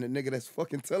bullshit, and the nigga that's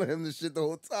fucking telling him this shit the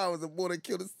whole time was the boy that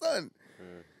killed his son.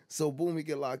 So boom, he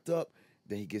get locked up.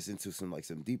 Then he gets into some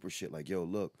deeper shit, like, yo,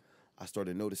 look, I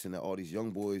started noticing that all these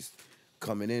young boys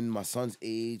coming in my son's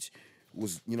age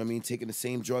was, you know what I mean, taking the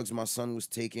same drugs my son was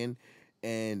taking,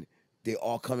 and they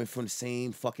all coming from the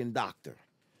same fucking doctor.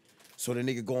 So the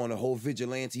nigga go on a whole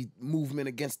vigilante movement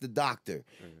against the doctor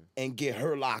and get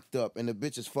her locked up. And the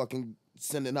bitch is fucking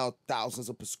sending out thousands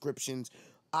of prescriptions,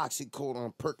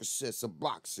 oxycodone, Percocet,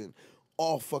 Suboxone,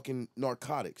 all fucking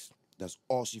narcotics. That's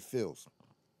all she feels.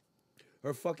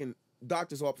 Her fucking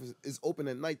doctor's office is open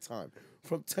at nighttime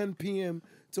from 10 p.m.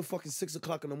 to fucking 6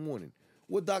 o'clock in the morning.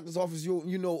 What doctor's office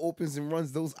you know opens and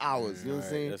runs those hours? You know what I'm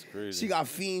saying? That's crazy. She got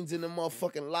fiends in the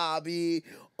motherfucking lobby,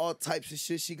 all types of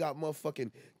shit. She got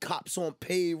motherfucking cops on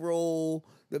payroll.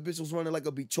 The bitch was running like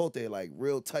a bichote, like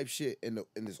real type shit. And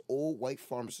this old white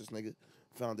pharmacist nigga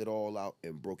found it all out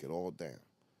and broke it all down.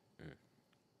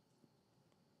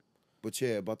 But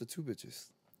yeah, about the 2 bitches.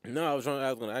 No, I was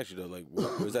gonna ask you though, like,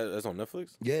 what is that? That's on Netflix.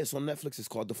 Yeah, it's on Netflix. It's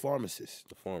called The Pharmacist.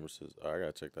 The Pharmacist. All right, I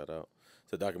gotta check that out.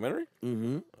 It's a documentary.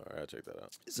 Mm-hmm. All right, I gotta check that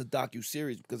out. It's a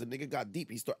docu-series because the nigga got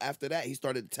deep. After that, he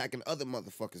started attacking other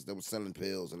motherfuckers that was selling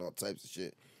pills and all types of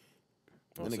shit.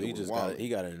 Oh, That so nigga he was just wild. he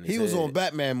got it in his He was head. on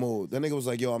Batman mode. That nigga was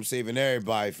like, yo, I'm saving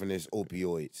everybody from this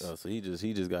opioids. Oh, so he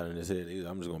just got in his head.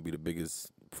 I'm just gonna be the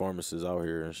biggest pharmacist out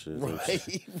here and shit.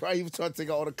 Right, right. He was trying to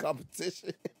take all the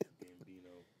competition.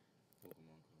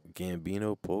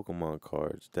 Gambino Pokemon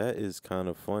cards. That is kind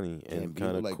of funny and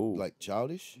kind of like, cool. like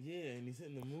childish. Yeah, and he's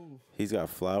hitting the move. He's got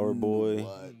Flower Boy.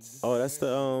 What? Oh, that's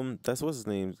the that's what's his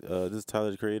name. This is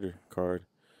Tyler the Creator card.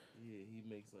 Yeah, he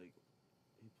makes like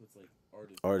he puts like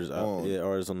artists. Artist, Oh, yeah,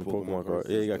 artist on the Pokemon Pokemon card. cards,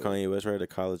 Yeah, you got that's dope. Kanye West, right? The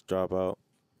college dropout.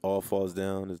 All falls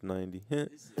down is 90.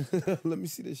 Let me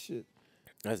see this shit.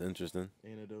 That's interesting.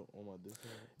 Antidote on my Discord.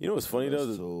 You know what's funny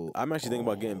though? So- I'm actually thinking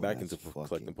about getting back that's into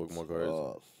collecting fucking Pokemon cards.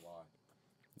 tough.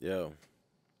 Yo,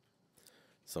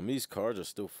 some of these cards are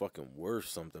still fucking worth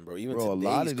something, bro. Even Bro, a today's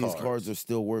lot of these cards are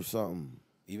still worth something.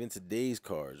 even today's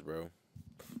cards, bro.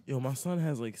 Yo, my son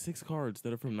has like 6 cards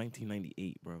that are from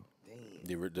 1998, bro.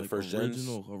 The Like first gens.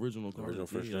 original cards. Original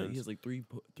first Yeah, gens. he has like three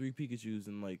Pikachu's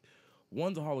and like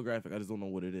one's a holographic. I just don't know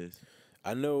what it is.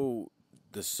 I know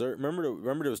remember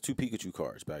there was 2 Pikachu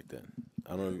cards back then.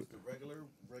 I don't know. The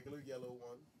regular yellow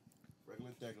one,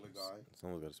 regular guy,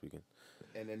 Someone's got to speak in.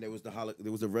 and then there was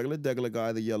the regular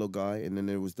guy, the yellow guy, and then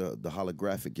there was the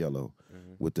holographic yellow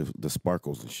with the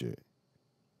sparkles and shit.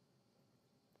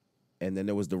 And then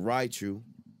there was the Raichu,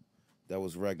 that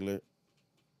was regular.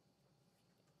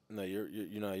 No,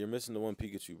 you're missing the one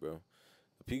Pikachu, bro.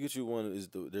 The Pikachu one is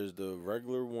there's the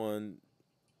regular one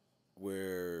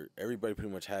where everybody pretty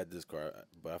much had this card,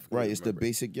 but I forget. Right, it's the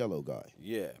basic yellow guy.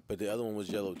 Yeah, but the other one was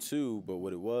yellow too. But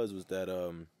what it was that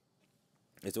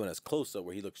it's the one that's close up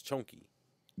where he looks chunky.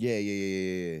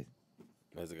 Yeah.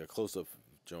 Has like a close up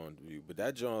John view. But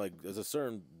that John, like, there's a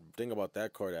certain thing about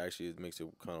that card that actually makes it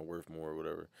kind of worth more or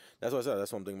whatever. That's what I said.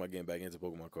 That's why I'm thinking about getting back into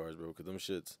Pokemon cards, bro. Because them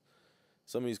shits,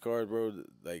 some of these cards, bro,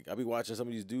 like, I be watching some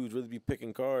of these dudes really be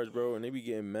picking cards, bro, and they be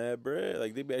getting mad bread.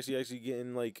 Like, they be actually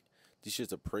getting, like, these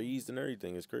shits appraised and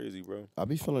everything. It's crazy, bro. I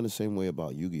be feeling the same way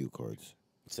about Yu-Gi-Oh cards.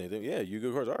 Same thing. Yeah,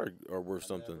 Yu-Gi-Oh cards are worth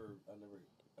something.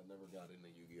 I never got into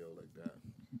Yu-Gi-Oh like that.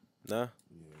 Nah?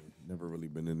 Yeah, never really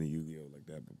been into Yu-Gi-Oh like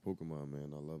that. But Pokemon,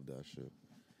 man, I love that shit.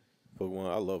 Pokemon,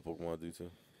 I love Pokemon, dude,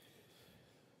 too.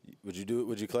 Would you do it?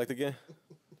 Would you collect again?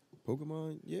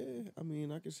 Pokemon, yeah. I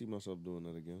mean, I can see myself doing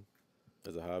that again.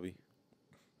 As a hobby?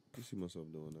 I can see myself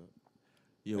doing that.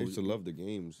 Yo, I used to love the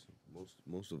games.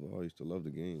 Most of all, I used to love the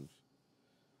games.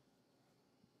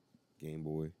 Game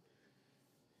Boy.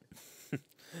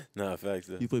 Nah, facts.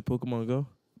 Though. you play Pokemon Go?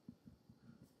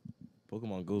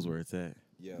 Pokemon Go's where it's at.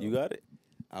 Yeah, You got it?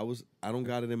 I don't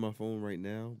got it in my phone right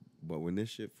now, but when this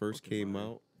shit first came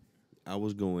out, I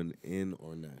was going in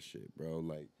on that shit, bro.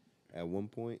 Like, at one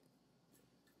point,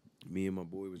 me and my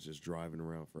boy was just driving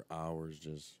around for hours,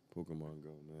 just Pokemon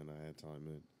Go, man. I had time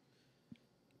in.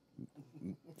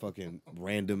 Fucking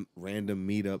random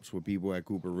meetups with people at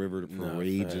Cooper River for Nah,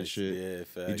 raids and facts. shit. Yeah,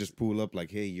 facts. You just pull up like,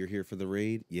 hey, you're here for the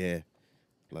raid? Yeah.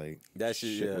 Like, That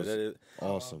shit, yeah. was That is,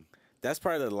 awesome. that's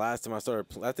probably the last time I started.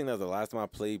 I think that was the last time I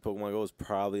played Pokemon Go was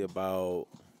probably about.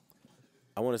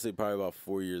 I want to say probably about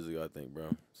 4 years ago. I think, bro.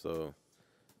 So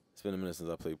it's been a minute since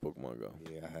I played Pokemon Go.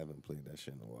 Yeah, I haven't played that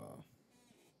shit in a while.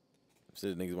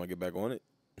 Shit, niggas want to get back on it.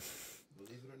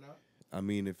 Believe it or not. I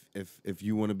mean, if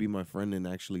you want to be my friend and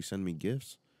actually send me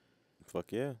gifts,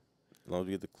 Fuck yeah. As long as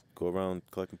we get to go around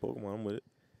collecting Pokemon, I'm with it.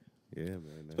 yeah,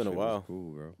 man. It's been a while.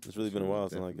 Cool, bro. It's really been a Shit while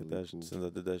was since I get definitely that cool. since I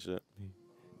did that shit.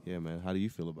 Yeah, man. How do you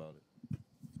feel about it?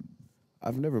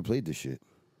 I've never played this shit.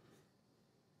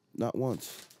 Not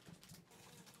once.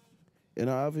 And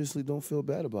I obviously don't feel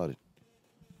bad about it.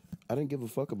 I didn't give a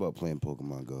fuck about playing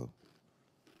Pokemon Go.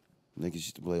 Niggas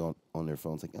used to play on their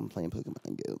phones like, I'm playing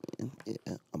Pokemon Go, man. Yeah,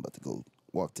 I'm about to go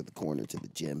walk to the corner to the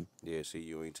gym. Yeah, see,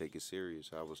 you ain't take it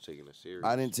serious. I was taking it serious.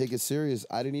 I didn't take it serious.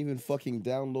 I didn't even fucking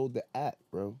download the app,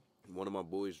 bro. One of my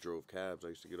boys drove cabs. I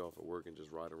used to get off at work and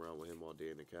just ride around with him all day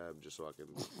in the cab just so I can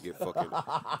get fucking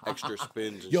extra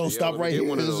spins. And Yo, shit. stop let me right get here.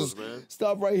 one of This those, is- man.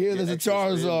 Stop right here. Get There's a extra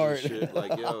spins and Charizard. shit.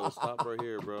 Like, yo, stop right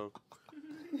here, bro.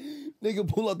 Nigga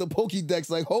pull out the Pokédex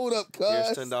like, hold up,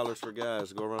 Here's cuz. $10 for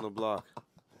gas. Go around the block.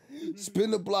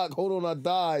 Spin the block. Hold on, I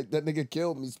died. That nigga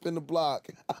killed me. Spin the block.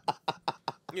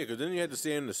 Yeah, because then you had to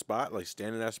stand in the spot, like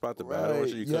stand in that spot to battle. Right.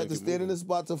 So You had to stand in the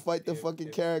spot to fight the fucking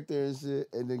character and shit,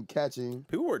 and then catch him.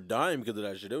 People were dying because of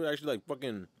that shit. They were actually like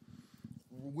fucking.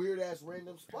 Weird ass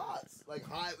random spots, like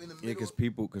high in the middle. Yeah,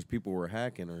 because people were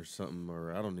hacking or something,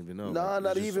 or I don't even know. Nah, Like, not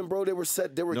it's just- even, bro. They were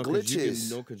set. There were No,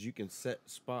 glitches. because you can set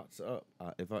spots up.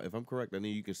 If I'm correct, I know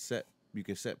you can set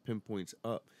pinpoints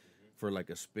up for like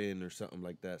a spin or something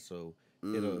like that, so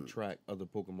it'll attract other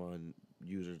Pokemon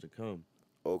users to come.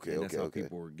 Okay, And that's okay, how okay.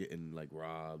 people were getting like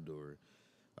robbed or,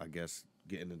 I guess,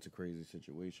 getting into crazy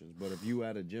situations. But if you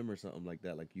at a gym or something like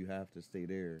that, like you have to stay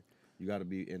there. You got to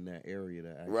be in that area to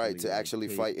actually, Right, to like, actually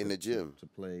pay fight in to- the gym. to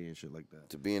play and shit like that.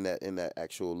 To be in that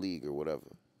actual league or whatever.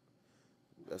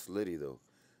 That's litty though.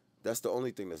 That's the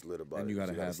only thing that's lit about it. And you is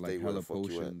gotta have stay like where hella the fuck you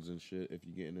at. potions and shit if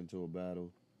you're getting into a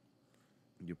battle.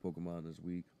 Your Pokemon is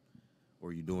weak,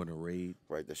 or you're doing a raid.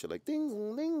 Right, that shit like ding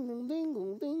dong, ding dong, ding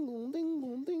dong, ding dong, ding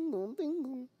dong, ding dong, ding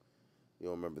dong. You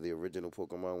don't remember the original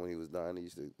Pokemon when he was dying? He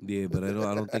used to. Yeah, but I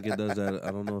don't think it does that.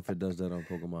 I don't know if it does that on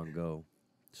Pokemon Go.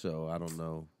 So I don't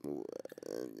know.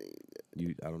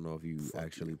 I don't know if you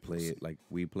actually play it like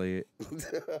we play it.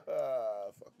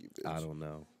 Fuck you, bitch. I don't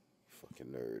know. Fucking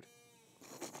nerd.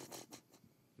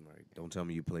 Like, don't tell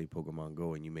me you play Pokemon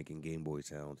Go and you making Game Boy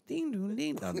sounds. Ding ding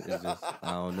ding. I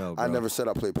don't know, bro. I never said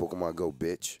I played Pokemon Go,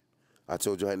 bitch. I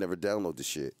told you I never download the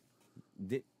shit.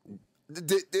 Didn't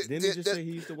he just say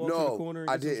he used to walk to the corner and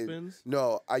I get some didn't. spins?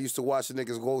 No, I used to watch the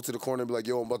niggas go to the corner and be like,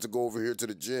 yo, I'm about to go over here to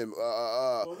the gym.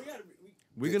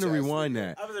 We're gonna Bitch-ass rewind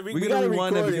nigga. that. We We're gotta gonna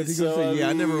rewind that record because it, he's gonna so, say, "Yeah,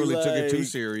 I never really took it too like,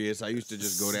 serious. I used to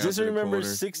just go down Just to the remember corner."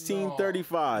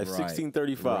 1635. Right.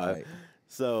 1635. Right.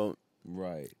 So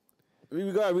Right.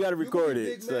 we got to record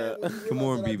it. So. Come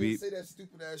on, BB. Say that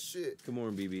stupid ass shit. Come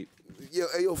on, BB. Yo,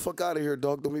 hey, yo, fuck out of here,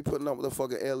 dog. Don't be putting up with a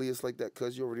fucking alias like that,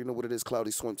 cuz you already know what it is.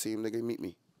 Cloudy Swim Team, nigga. Meet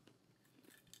me.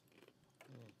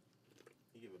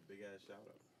 He give a big ass shout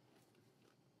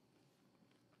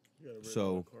out.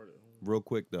 So, real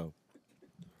quick though,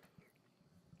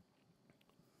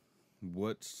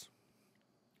 what's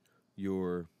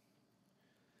your?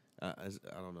 I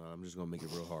don't know. I'm just gonna make it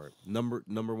real hard. Number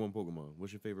one Pokemon.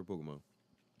 What's your favorite Pokemon?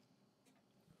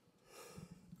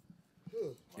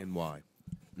 And why?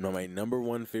 No, my number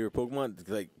one favorite Pokemon,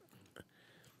 like,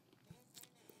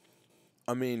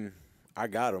 I mean, I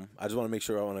got them. I just want to make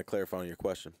sure I want to clarify on your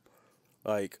question.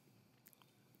 Like,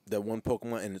 that one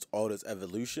Pokemon and it's all its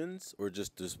evolutions, or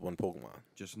just this one Pokemon?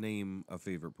 Just name a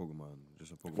favorite Pokemon.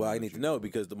 Just a Pokemon. Well, I that need to you know love.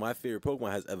 because my favorite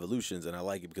Pokemon has evolutions, and I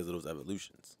like it because of those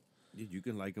evolutions. Yeah, you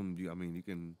can like them. I mean, you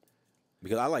can.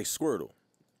 Because I like Squirtle.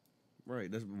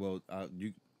 Right. That's well.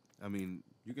 I mean,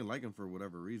 you can like him for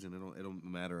whatever reason. It don't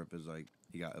matter if it's like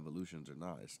he got evolutions or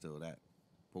not. It's still that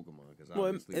Pokemon because Well,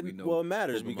 obviously we know. well, it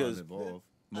matters Pokemon because evolve.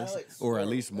 like Or at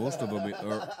least most of them,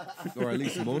 or at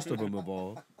least most of them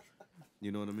evolve.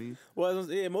 You know what I mean? well,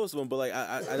 yeah, most of them. But like,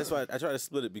 I that's why I try to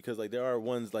split it because like there are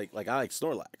ones like I like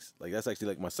Snorlax. Like that's actually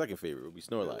like my second favorite would be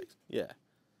Snorlax. Yeah,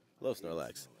 love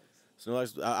Snorlax.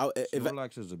 Snorlax. If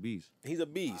Snorlax is a beast. he's a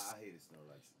beast. I hated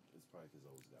Snorlax. It's probably because I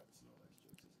always got Snorlax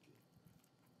jokes as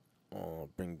a kid. Oh,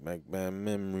 bring back bad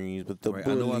memories with the Right,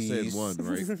 bullies. I know I said one,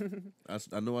 right?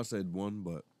 I know I said one,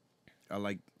 but I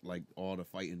like all the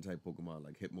fighting type Pokemon,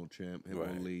 like Hitmonchamp,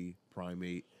 Hitmonlee,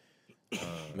 Primate,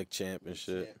 McChamp and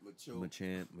shit.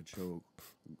 Machamp, Machoke,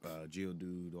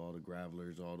 Geodude, all the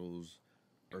Gravelers, all those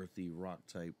earthy rock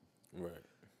type. Right.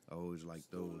 I always like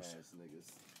those. Ass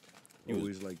niggas.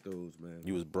 Always like those, man.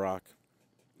 You was Brock.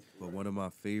 But one of my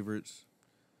favorites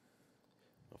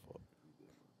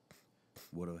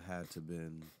would have had to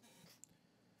been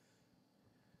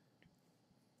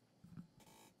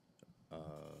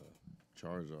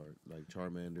Charizard, like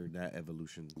Charmander, that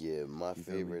evolution. Yeah, my You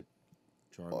feel me? favorite.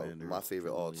 Charmander. My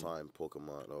favorite Charmeleon. all-time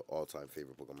Pokemon, or all-time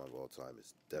favorite Pokemon of all time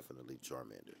is definitely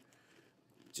Charmander.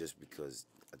 Just because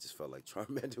I just felt like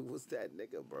Charmander was that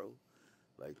nigga, bro.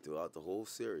 Like throughout the whole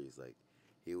series, like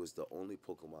he was the only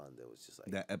Pokemon that was just like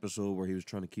That episode where he was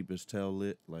trying to keep his tail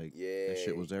lit, like that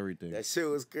shit Yeah. was everything. that shit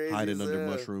was crazy. Hiding as under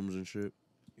hell. mushrooms and shit.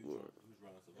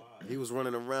 He was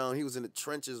running around. He was in the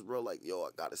trenches, bro. Like, yo, I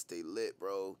gotta stay lit,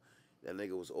 bro. That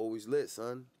nigga was always lit,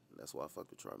 son. That's why I fucked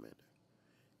with Charmander.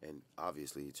 And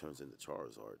obviously, he turns into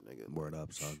Charizard, nigga. Word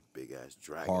up, son. Big ass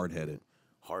dragon. Hard-headed.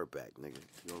 nigga. Hardback, nigga.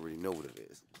 You already know what it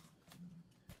is.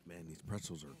 Man, these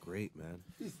pretzels are great, man.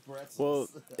 Well,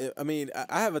 I mean,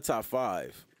 I have a top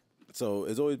 5. So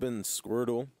it's always been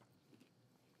Squirtle,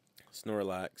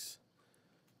 Snorlax,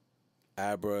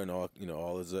 Abra, and all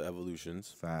his evolutions.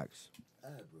 Facts.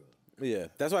 Yeah,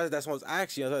 that's why I was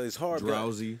actually I thought it's hard. but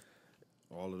Drowsy.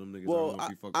 All of them niggas. Well, I don't know if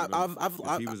you fuck I- with him. I've-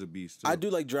 'Cause he was a beast too. I do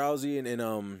like Drowsy and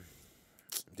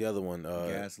the other one.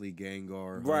 Ghastly,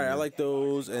 Gengar. Right, I Honey. like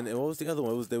those. And what was the other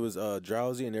one? There was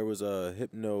Drowsy and there was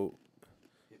Hypno.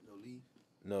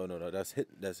 No, that's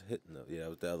Hypno. Yeah, that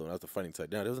was the other one. That was the fighting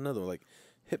type. Now there was another one like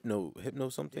Hypno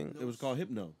something. It was called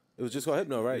Hypno. It was just called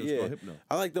Hypno, right? It was Yeah, called Hypno.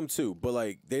 I like them too, but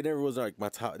like they never was like my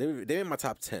top. They in my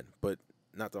top 10, but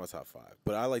not my top 5.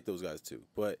 But I like those guys too.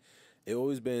 But it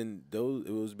always been those.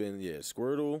 It always been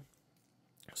Squirtle,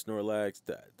 Snorlax,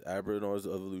 the Abra and all his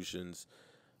evolutions,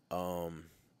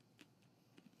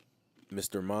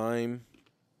 Mr. Mime.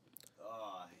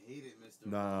 Oh, I hated Mr.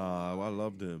 Nah, I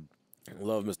loved him.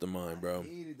 Love Mr. Mime, bro.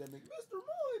 hated that nigga. Mr.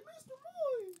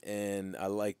 Mime. And I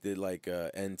liked it like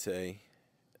Entei.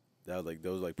 That was like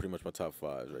those like pretty much my top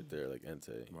 5s right there, like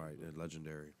Entei. Right, they're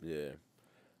legendary. Yeah.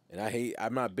 And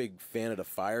I'm not a big fan of the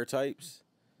fire types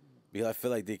because I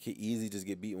feel like they can easily just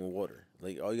get beaten with water.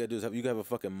 Like all you gotta do is you can have a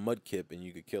fucking Mudkip and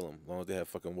you could kill them as long as they have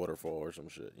fucking waterfall or some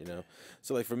shit, you know.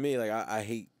 So like for me, like I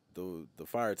hate the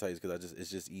fire types because it's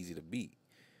just easy to beat.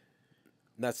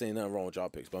 Not saying nothing wrong with y'all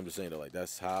picks, but I'm just saying that like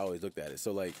that's how I always looked at it.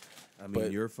 So like, I mean,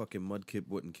 but- your fucking Mudkip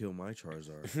wouldn't kill my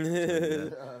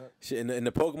Charizard. shit, in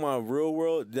the Pokemon real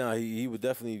world, nah, he would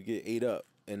definitely get ate up.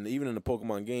 And even in the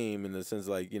Pokemon game, in the sense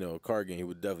like, you know, card game, he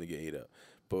would definitely get ate up.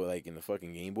 But like in the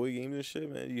fucking Game Boy games and shit,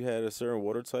 man, you had a certain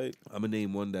water type. I'm gonna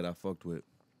name one that I fucked with.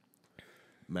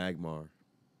 Magmar.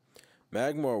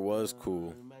 Magmar was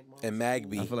cool. And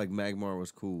Magby. I feel like Magmar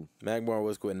was cool. Magmar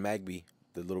was cool. And Magby,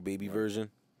 the little baby version.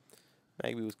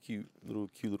 Magby was cute.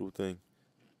 Cute little thing.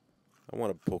 I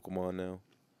want a Pokemon now.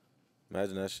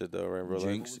 Imagine that shit though, right, bro? Like,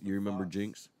 Jinx, you remember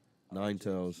Jinx?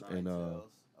 Ninetales and I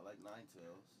like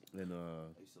Ninetales. and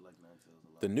I used to like Ninetales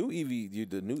a lot. the new Eevee,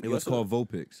 the new. it was called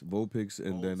Vulpix. Vulpix,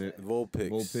 and then it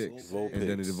Vulpix. and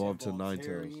then it evolved to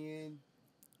Ninetales. Voltarian.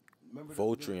 Remember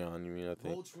Voltreon, you mean, I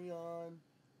think. Voltreon.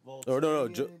 Or no,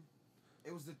 Voltarian.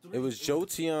 It was the three. It was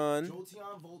Jolteon.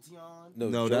 Voltyon.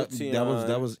 No, that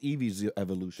Jolteon. was Eevee's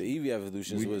evolution. The Eevee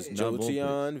evolutions was not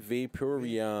Jolteon,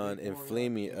 Vaporeon, and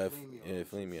Flameon.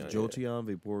 Jolteon,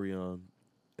 Vaporeon,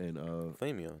 and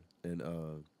Flameon.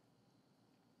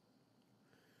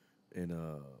 and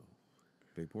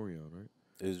Vaporeon, right?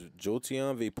 It was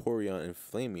Jolteon, Vaporeon, and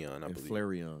Flameon, I And believe.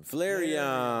 Flareon.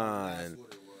 Flareon. That's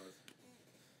what it was.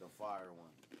 The fire one.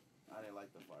 I didn't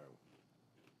like the fire one.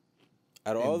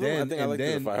 Out of all of them, I think I like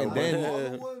the fire and one.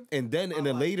 then- And then in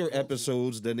the later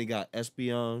episodes, then they got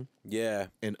Espeon Yeah,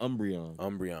 and Umbreon.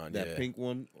 Umbreon. That yeah. pink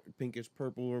one, pinkish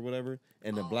purple or whatever,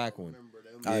 and the black one.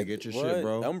 I get your what? shit,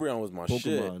 bro. Umbreon was my shit.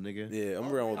 Pokemon, nigga. Yeah,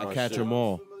 Umbreon was my I catch shit. them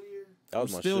all. That I'm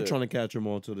was my still shit. trying to catch them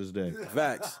all to this day.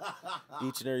 Facts.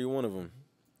 Each and every one of them.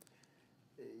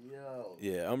 Yo.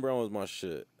 Yeah, Umbreon was my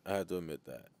shit. I had to admit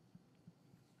that.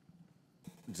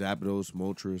 Zapdos,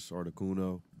 Moltres,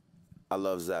 Articuno. I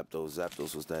love Zapdos.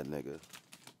 Zapdos was that nigga.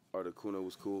 Articuno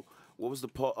was cool. What was the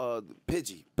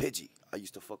Pidgey? Pidgey. I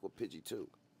used to fuck with Pidgey too.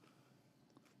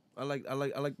 I like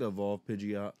the evolved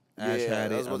Pidgeot. Yeah, Ash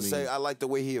had I it. was about to say I like the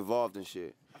way he evolved and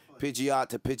shit. Pidgeot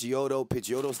to Pidgeotto.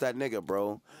 Pidgeotto's that nigga,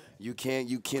 bro. You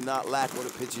cannot lack with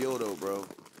a Pidgeotto, bro.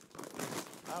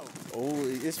 Oh,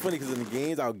 it's funny because in the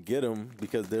games I'll get them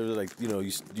because they're like, you know,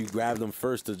 you grab them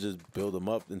first to just build them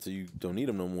up until you don't need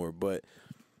them no more. But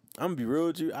I'm gonna be real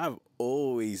with you, I've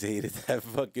always hated that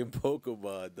fucking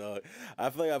Pokemon, dog. I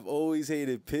feel like I've always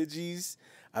hated Pidgeys.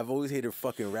 I've always hated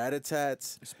fucking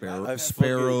Ratatats.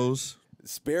 Sparrows.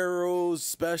 Sparrows,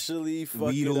 especially fucking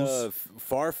Weedles.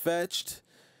 Farfetch'd.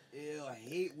 Ew, I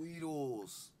hate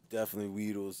Weedles.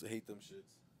 Definitely Weedles. Hate them shits.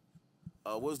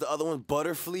 What was the other one?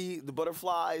 Butterfly? The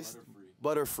butterflies?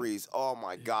 Butterfrees. Oh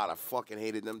my god, I fucking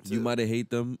hated them too. You might have hate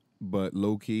them, but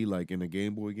low key, like in the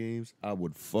Game Boy games, I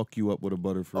would fuck you up with a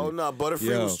Butterfree. Oh no, Butterfree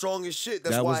Yo, was strong as shit.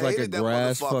 That's that why was I like a hated that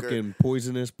grass motherfucker. fucking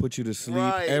poisonous, put you to sleep,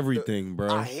 Right. everything,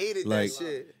 bro. I hated like, that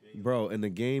shit. Bro, in the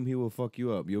game, he will fuck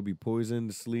you up. You'll be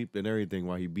poisoned, sleep, and everything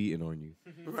while he beating on you.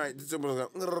 Right. Someone was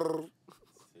like, "Grrr."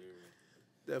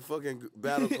 That fucking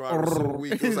battle cry was so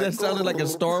weak. It was that like, sounded like a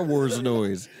Star Wars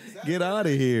noise. Get out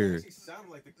of here.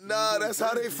 Nah, that's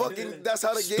how they fucking. That's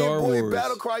how the Star Game Boy Wars.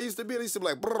 battle cry used to be. They used to be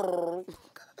like, "Brrr."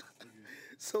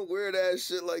 Some weird ass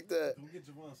shit like that. Don't get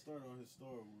Javon started on his Star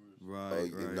Wars.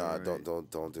 Right, Oh, nah,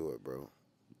 don't do it, bro.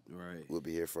 Right. We'll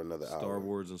be here for another Star hour.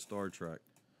 Wars and Star Trek.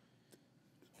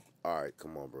 All right,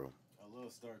 come on, bro. I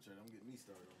love Star Trek. I'm getting me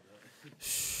started on that.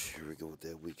 Shh, here we go with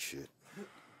that weak shit.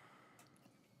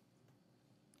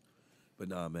 But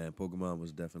nah, man, Pokemon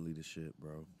was definitely the shit,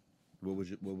 bro. What was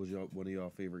your one of y'all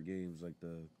favorite games like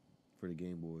for the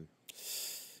Game Boy?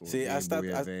 Or See, I Game stopped-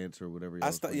 Boy I- Advance or whatever. y'all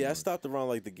was I playing on. stopped around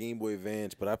like the Game Boy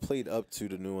Advance, but I played up to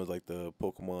the new ones like the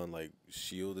Pokemon like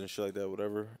Shield and shit like that,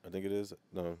 whatever. I think it is.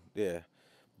 No, yeah.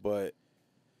 But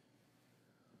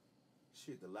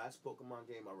Shit, the last Pokemon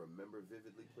game I remember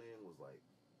vividly playing was like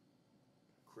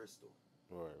Crystal.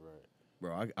 right.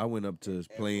 Bro, I went up to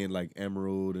playing like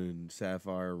Emerald and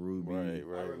Sapphire, Ruby. I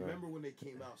remember when they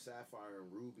came out, Sapphire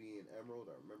and Ruby and Emerald.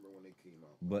 I remember when they came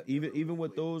out. But even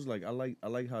with those, like I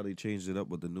like how they changed it up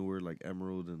with the newer like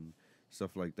Emerald and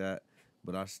stuff like that.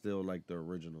 But I still like the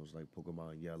originals, like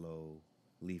Pokemon Yellow,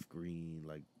 Leaf Green,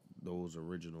 like those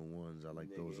original ones. I like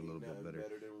those a little bit better.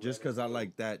 Just because I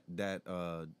like that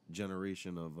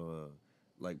generation of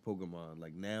like Pokemon.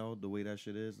 Like now the way that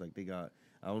shit is, like they got.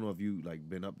 I don't know if you like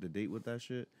been up to date with that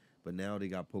shit, but now they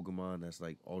got Pokemon that's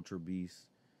like Ultra Beast.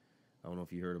 I don't know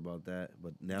if you heard about that,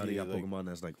 but now they Yeah, got like Pokemon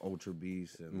that's like Ultra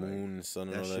Beast and Moon, like, Sun,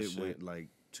 and that all that shit shit. went like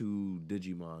 2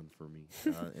 Digimon for me,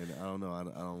 and I don't know. I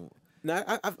don't. Now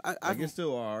I Like it's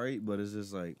still alright, but it's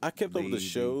just like I kept up with the they-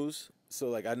 shows, so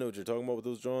like I know what you're talking about with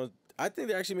those drawings. I think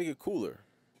they actually make it cooler,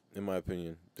 in my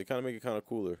opinion. They kind of make it kind of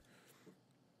cooler.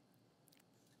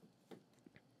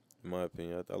 In my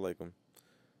opinion, I like them.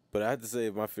 But I have to say,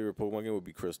 my favorite Pokemon game would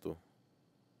be Crystal.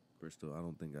 Crystal, I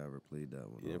don't think I ever played that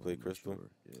one. You didn't play I'm not Crystal? sure.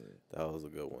 Yeah. That was a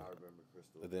good one. I remember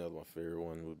Crystal. I think that was my favorite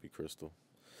one. Would be Crystal.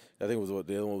 I think it was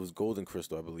the other one was Golden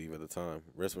Crystal, I believe, at the time.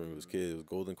 Rest when we was kids, it was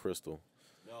Golden Crystal.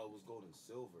 No, it was Gold and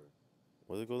Silver.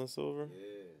 Was it Golden Silver?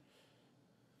 Yeah.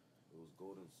 It was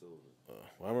Gold and Silver.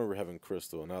 Well, I remember having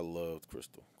Crystal, and I loved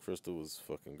Crystal. Crystal was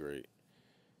fucking great.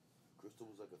 Crystal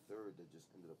was like a third that just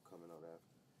ended up coming out after.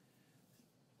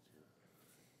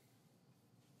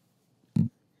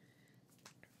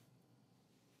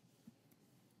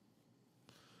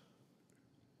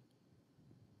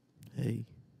 Hey.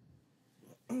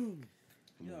 Come on,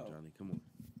 Johnny. Come on.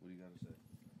 What do you got to say?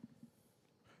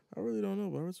 I really don't know,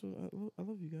 but I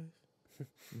love you guys.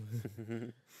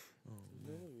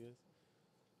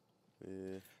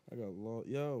 Yeah. I got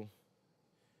yo.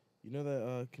 You know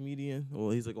that comedian?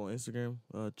 Well, he's like on Instagram.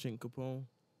 Chink Capone.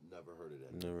 Never heard of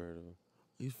that. Never heard of him.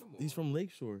 He's from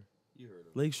Lakeshore. You heard of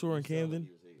him. Lakeshore in You sound like Camden.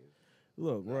 he was hating.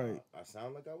 Look, Nah, right. I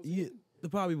sound like I was Yeah, hating? the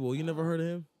Poppy Boy. You never heard of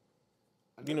him?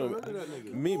 I You never know, heard of that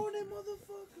nigga. me- Morning,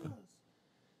 motherfuckers.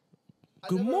 I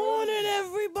Good never heard morning, of that.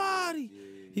 everybody. Yeah,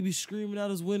 yeah, He be screaming out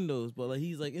his windows, but like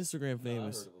he's like Instagram yeah.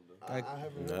 famous. I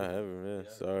haven't Nah, I heard of him. haven't, man.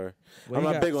 Sorry. Well, I'm he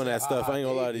not got- big on that stuff. I ain't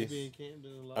gonna lie to He you. be in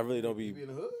Camden a lot. I really don't He be. be in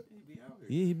the hood. He be out here.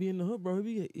 Yeah, he be in the hood, bro.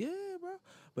 Yeah, bro.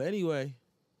 But anyway,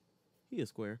 he a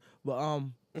square. But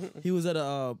he was at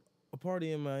a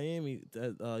party in Miami.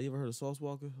 That you ever heard of Sauce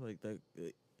Walker? Like that.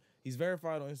 He's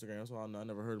verified on Instagram, so I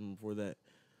never heard of him before that.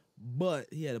 But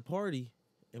he had a party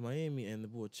in Miami, and the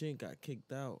boy Chink got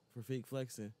kicked out for fake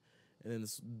flexing, and then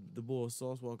the boy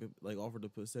Sauce Walker like offered to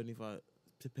put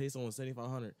pay someone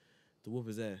 $7,500 to whoop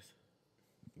his ass.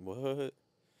 What?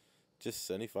 Just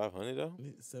 $7,500 though?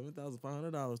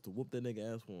 $7,500 to whoop that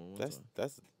nigga ass for him. One time.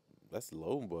 That's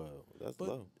low, bro. That's But-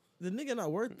 low. The nigga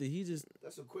not worth it. He just.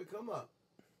 That's a quick come up.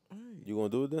 You gonna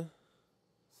do it then?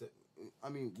 I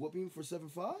mean, whooping for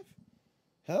 7.5?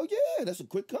 Hell yeah, that's a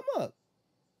quick come up.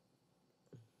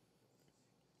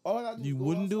 All I gotta do is You go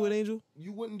wouldn't do it, outside. Angel?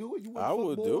 You wouldn't do it. You wouldn't I fuck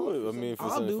would boy do up it. I mean, for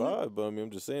I'll do it. 75, but I mean,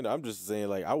 I'm just saying,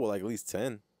 like, I would like at least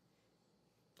 10.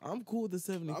 I'm cool with the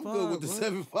 75. I'm good with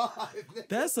the bro. 7.5.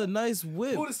 That's a nice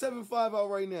whip. Pull the 7.5 out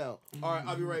right now. All right,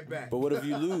 I'll be right back. But what if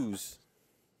you lose?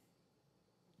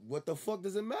 What the fuck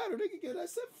does it matter? They can get that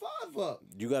 7.5 up.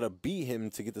 You gotta beat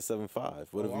him to get the 7.5.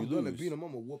 What if I'm you gonna lose? beat him.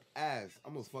 I'm gonna whoop ass.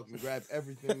 I'm gonna fucking grab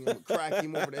everything. I'm gonna crack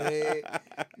him over the head.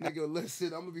 Nigga, listen,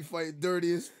 I'm gonna be fighting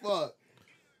dirty as fuck.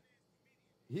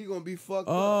 He gonna be fucked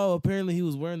up. Oh, apparently he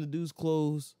was wearing the dude's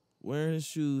clothes, wearing his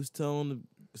shoes, telling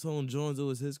Jones it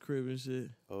was his crib and shit.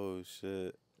 Oh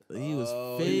shit! He was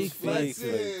he fake was flexing.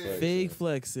 flexing. Fake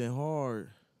flexing hard.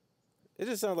 It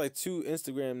just sounds like two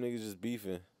Instagram niggas just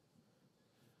beefing.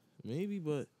 Maybe,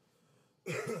 but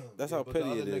That's how But petty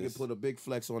the other it nigga is. put a big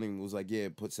flex on him. Was like, yeah,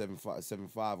 put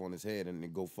 7.5 on his head and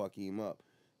then go fuck him up.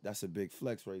 That's a big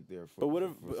flex right there. For, But what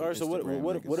if? for some All right, so what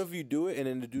Instagram niggas. if you do it and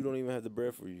then the dude don't even have the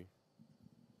bread for you?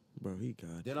 bro, he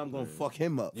got Then you, I'm gonna bro. fuck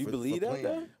him up. You for believe that playing.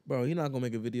 though? Bro, he not gonna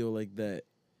make a video like that.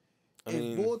 I If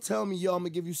mean, Bull tell me, yo, I'm gonna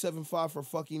give you 7.5 for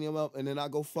fucking him up, and then I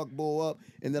go fuck Bull up,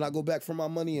 and then I go back for my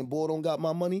money, and Bull don't got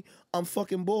my money, I'm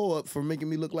fucking Bull up for making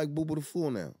me look like Boo Boo the Fool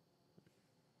now.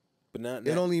 but now,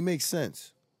 It only makes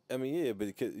sense. I mean, yeah,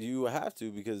 but you have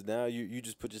to because now you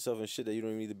just put yourself in shit that you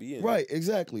don't even need to be in. Right,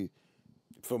 exactly.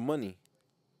 For money.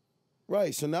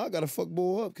 Right, so now I gotta fuck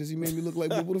Bull up because he made me look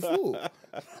like Boo Boo the Fool.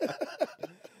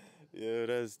 Yeah,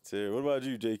 that's terrible. What about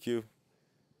you, JQ?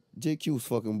 JQ's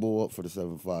fucking Bull up for the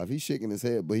 7.5. He's shaking his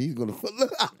head, but he's gonna fuck.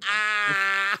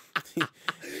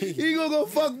 He gonna go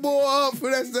fuck Bull up for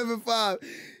that 7.5.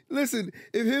 Listen,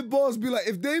 if his boss be like,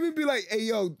 if Damon be like, hey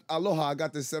yo, aloha, I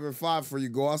got this 7.5 for you.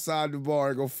 Go outside the bar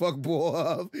and go fuck Bull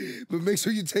up, but make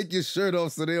sure you take your shirt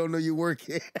off so they don't know you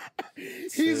working.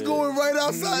 He's going right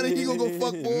outside and he gonna go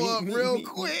fuck Bull up real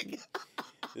quick,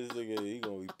 This nigga, he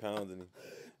gonna be pounding him.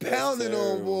 pounding on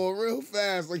terrible. Bull real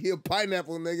fast like he a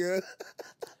pineapple nigga.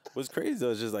 What's crazy though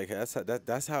is just like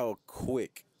that's how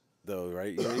quick though,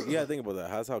 right? You gotta think about that.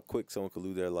 That's how quick someone could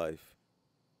lose their life.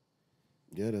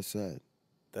 Yeah, that's sad.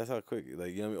 That's how quick,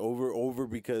 like, you know what I mean? Over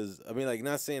because I mean, like,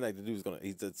 not saying like the dude's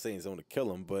he's just saying someone to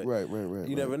kill him, but Right.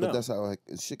 you never know. But that's how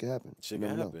shit can happen. shit You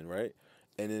can never know. happen, right?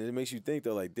 And then it makes you think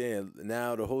though, like, damn,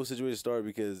 now the whole situation started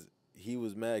because he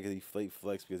was mad because he fake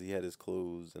flexed because he had his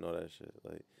clothes and all that shit.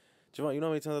 Like, Javon, you know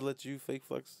how many times I let you fake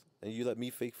flex and you let me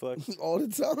fake flex? All the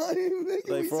time, nigga.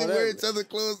 Like, We for see that- wear each other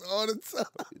clothes all the time.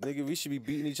 Nigga, we should be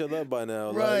beating each other up by now.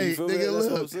 Like, Right, you feel me? nigga, That's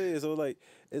what I'm look. saying. So like,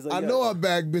 it's like I yeah, know I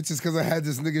bagged bitches because I had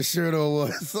this nigga shirt on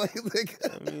once. Like,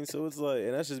 nigga. I mean, so it's like,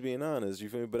 and that's just being honest. You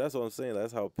feel me? But that's what I'm saying.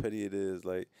 That's how petty it is.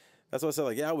 Like, that's why I said,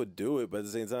 like, yeah, I would do it, but at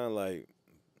the same time, like,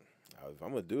 If I'm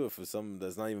gonna do it for something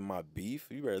that's not even my beef,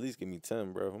 you better at least give me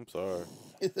 10, bro. I'm sorry.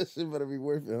 That shit better be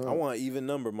worth it, huh? I want an even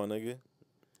number, my nigga.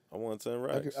 I want 10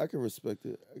 racks. I can respect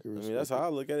it. I mean, that's how I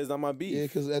look at it. It's not my beef. Yeah,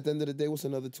 because at the end of the day, what's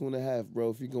another 2.5, bro?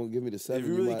 If you're gonna give me the 7, If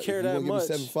you really care that much,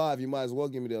 give me 7.5, you might as well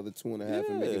give me the other 2.5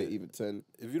 and make it Yeah. an even 10.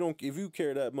 If you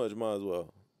care that much, might as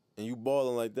well. And you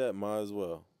balling like that, might as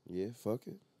well. Yeah, fuck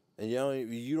it. And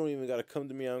you don't even gotta come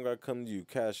to me. I don't gotta come to you.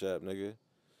 Cash App, nigga.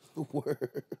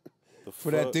 Word. The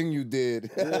For that fuck? thing you did.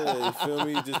 Yeah, you feel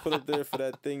me? Just put up there for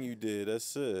that thing you did.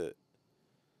 That's it.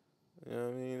 You know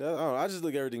what I mean? I don't know, I just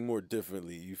look at everything more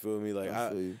differently. You feel me? Like I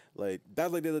feel you. like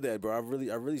that's like the other day, bro. I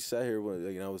really sat here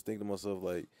when I was thinking to myself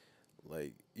like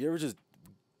you ever just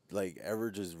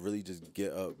really just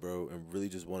get up, bro, and really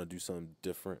just want to do something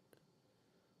different.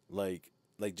 Like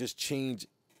just change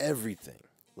everything.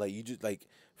 Like you just like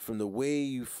from the way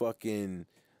you fucking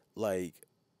like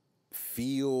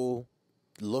feel,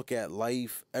 look at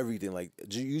life, everything. Like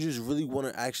you just really want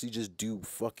to actually just do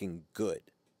fucking good.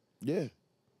 Yeah.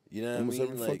 You know what Almost I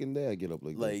mean? every Like, fucking day I get up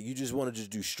like that. like you just want to just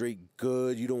do straight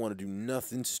good. You don't want to do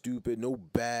nothing stupid, no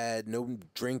bad, no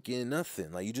drinking,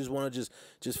 nothing. Like you just want to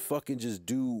just fucking just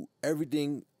do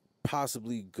everything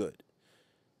possibly good.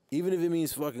 Even if it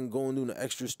means fucking going doing an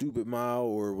extra stupid mile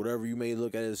or whatever you may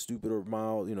look at as stupid or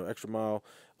mile, extra mile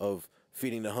of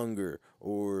feeding the hunger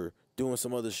or doing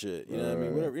some other shit. You know what I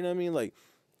mean? Whatever. You know what I mean? Like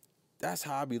that's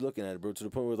how I be looking at it, bro. To the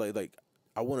point where like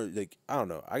I want to I don't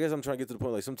know. I guess I'm trying to get to the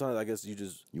point like sometimes I guess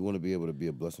you want to be able to be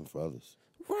a blessing for others.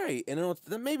 Right, and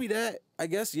then maybe that, I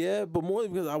guess, yeah, but more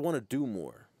because I want to do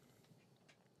more.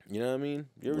 You know what I mean?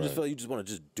 You ever just feel like you just want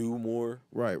to just do more?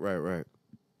 Right.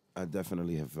 I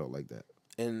definitely have felt like that.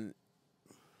 And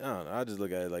I don't know, I just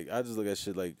look at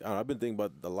shit like, I don't know, I've been thinking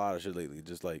about a lot of shit lately.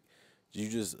 Just like, I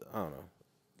don't know,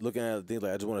 looking at things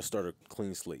like I just want to start a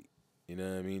clean slate. You know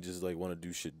what I mean? Just like want to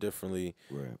do shit differently.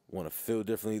 Right. Want to feel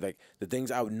differently. Like the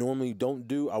things I would normally don't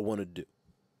do, I want to do.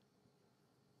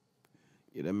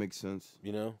 Yeah, that makes sense.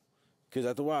 You know? Because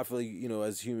after a while, I feel like,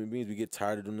 as human beings, we get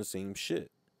tired of doing the same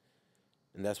shit.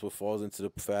 And that's what falls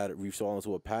into we fall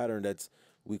into a pattern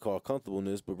we call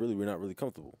comfortableness, but really we're not really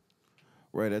comfortable.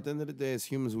 Right. At the end of the day, as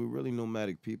humans, we're really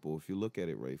nomadic people. If you look at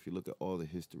it, right, if you look at all the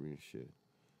history and shit,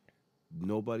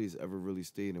 nobody's ever really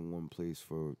stayed in one place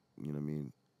for, you know what I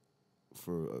mean,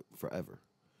 for forever.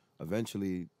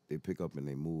 Eventually, they pick up and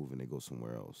they move and they go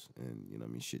somewhere else. And, you know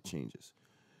what I mean, shit changes.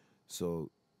 So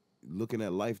looking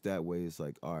at life that way is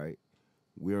like, all right,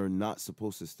 we're not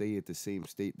supposed to stay at the same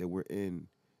state that we're in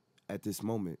at this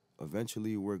moment.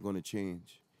 Eventually, we're going to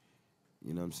change.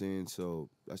 You know what I'm saying? So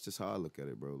that's just how I look at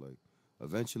it, bro. Like,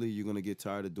 eventually, you're going to get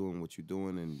tired of doing what you're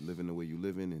doing and living the way you're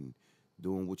living and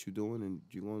doing what you're doing, and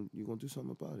you're going to do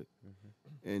something about it.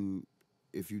 Mm-hmm. And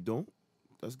if you don't,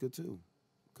 that's good, too.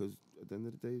 Because at the end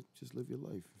of the day, just live your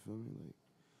life. You feel me? Like,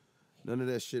 none of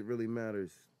that shit really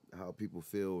matters, how people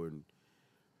feel and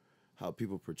how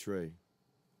people portray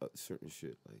certain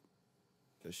shit. Like,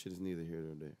 that shit is neither here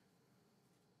nor there.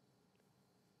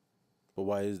 But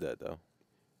why is that, though?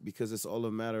 Because it's all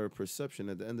a matter of perception.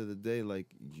 At the end of the day, like,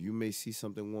 you may see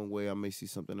something one way, I may see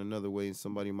something another way, and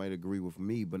somebody might agree with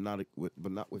me, but not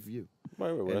with you.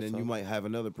 Right, and then you might have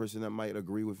another person that might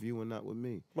agree with you and not with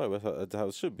me. Right, that's how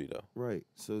it should be, though. Right.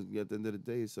 So at the end of the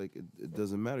day, it's like it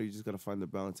doesn't matter. You just gotta find the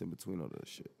balance in between all that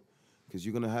shit. Because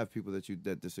you're gonna have people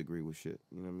that disagree with shit.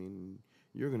 You know what I mean?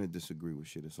 You're gonna disagree with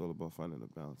shit. It's all about finding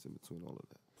a balance in between all of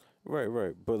that.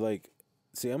 Right. But like,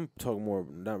 see, I'm talking more,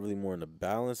 not really more in a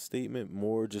balanced statement,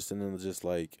 more just in just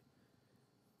like,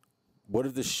 what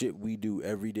if the shit we do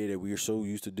every day that we are so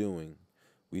used to doing,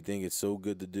 we think it's so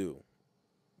good to do,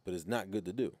 but it's not good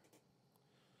to do?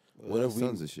 What if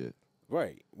tons of shit?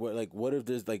 Right. What if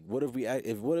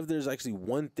there's actually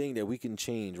one thing that we can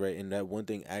change, right? And that one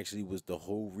thing actually was the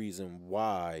whole reason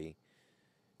why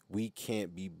we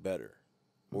can't be better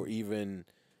or even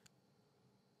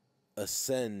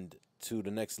ascend to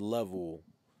the next level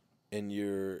in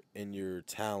your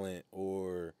talent,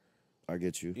 or I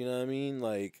get you. You know what I mean?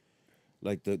 Like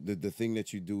the thing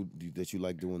that you do that you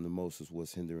like doing the most is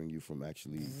what's hindering you from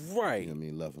actually, right. You know what I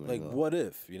mean, leveling like up. What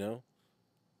if, you know?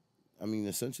 I mean,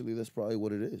 essentially that's probably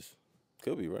what it is.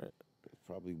 Could be, right. It's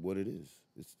probably what it is.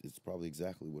 It's probably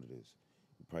exactly what it is.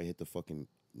 You probably hit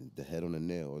the head on the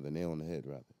nail, or the nail on the head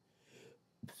rather.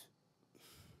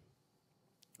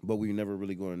 But we're never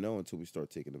really going to know until we start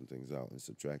taking them things out and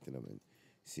subtracting them and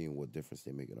seeing what difference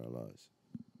they make in our lives.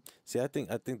 See, I think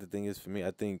the thing is, for me, I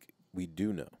think we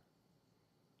do know.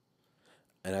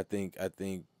 And I think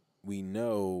we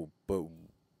know, but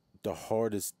the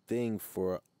hardest thing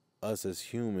for us as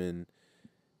human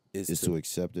is to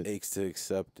accept it. To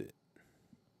accept it.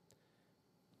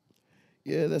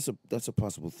 Yeah, that's a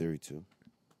possible theory too.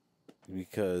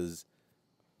 Because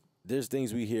there's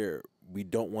things we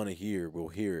don't want to hear. We'll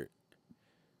hear it,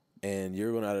 and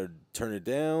you're gonna either turn it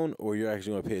down or you're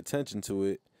actually gonna pay attention to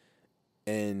it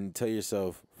and tell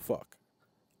yourself, "Fuck,"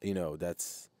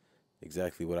 that's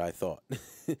exactly what I thought.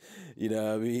 You know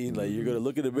what I mean? Like you're gonna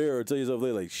look in the mirror and tell yourself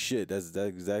later, like, "Shit, that's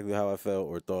exactly how I felt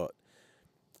or thought."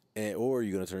 Or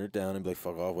you're gonna turn it down and be like,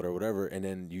 "Fuck off," whatever, and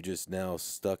then you just now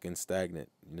stuck and stagnant.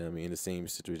 You know what I mean? In the same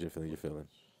situation feeling you're feeling.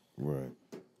 Right.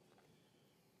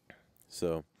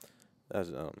 So, that's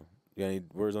I don't know. You got any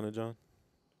words on it, John?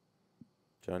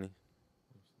 Johnny?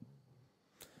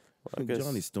 Well,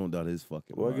 Johnny stoned out his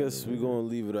fucking. Well, I mind guess over we're gonna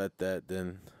leave it at that.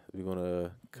 Then we're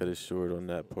gonna cut it short on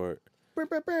that part.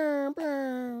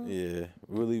 Yeah,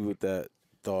 we'll leave with that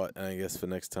thought, and I guess for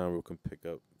next time we can pick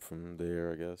up from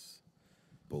there. I guess.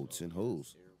 Boats and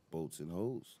hoes. Boats and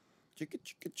hoes. Chicka,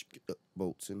 chicka, chicka.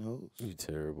 Boats and hoes. You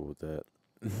terrible with that.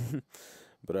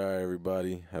 But all right,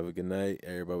 everybody, have a good night.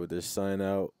 Everybody with their sign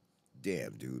out.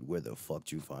 Damn, dude, where the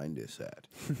fuck you find this at?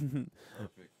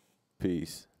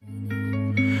 Peace.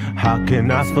 How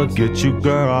can I forget you,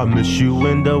 girl? I miss you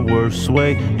in the worst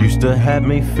way. Used to have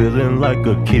me feeling like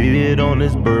a kid on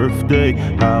his birthday.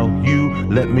 How you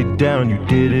let me down, you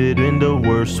did it in the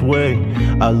worst way.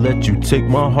 I let you take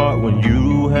my heart when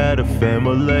you had a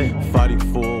family. Fighting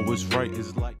for what's right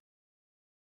is like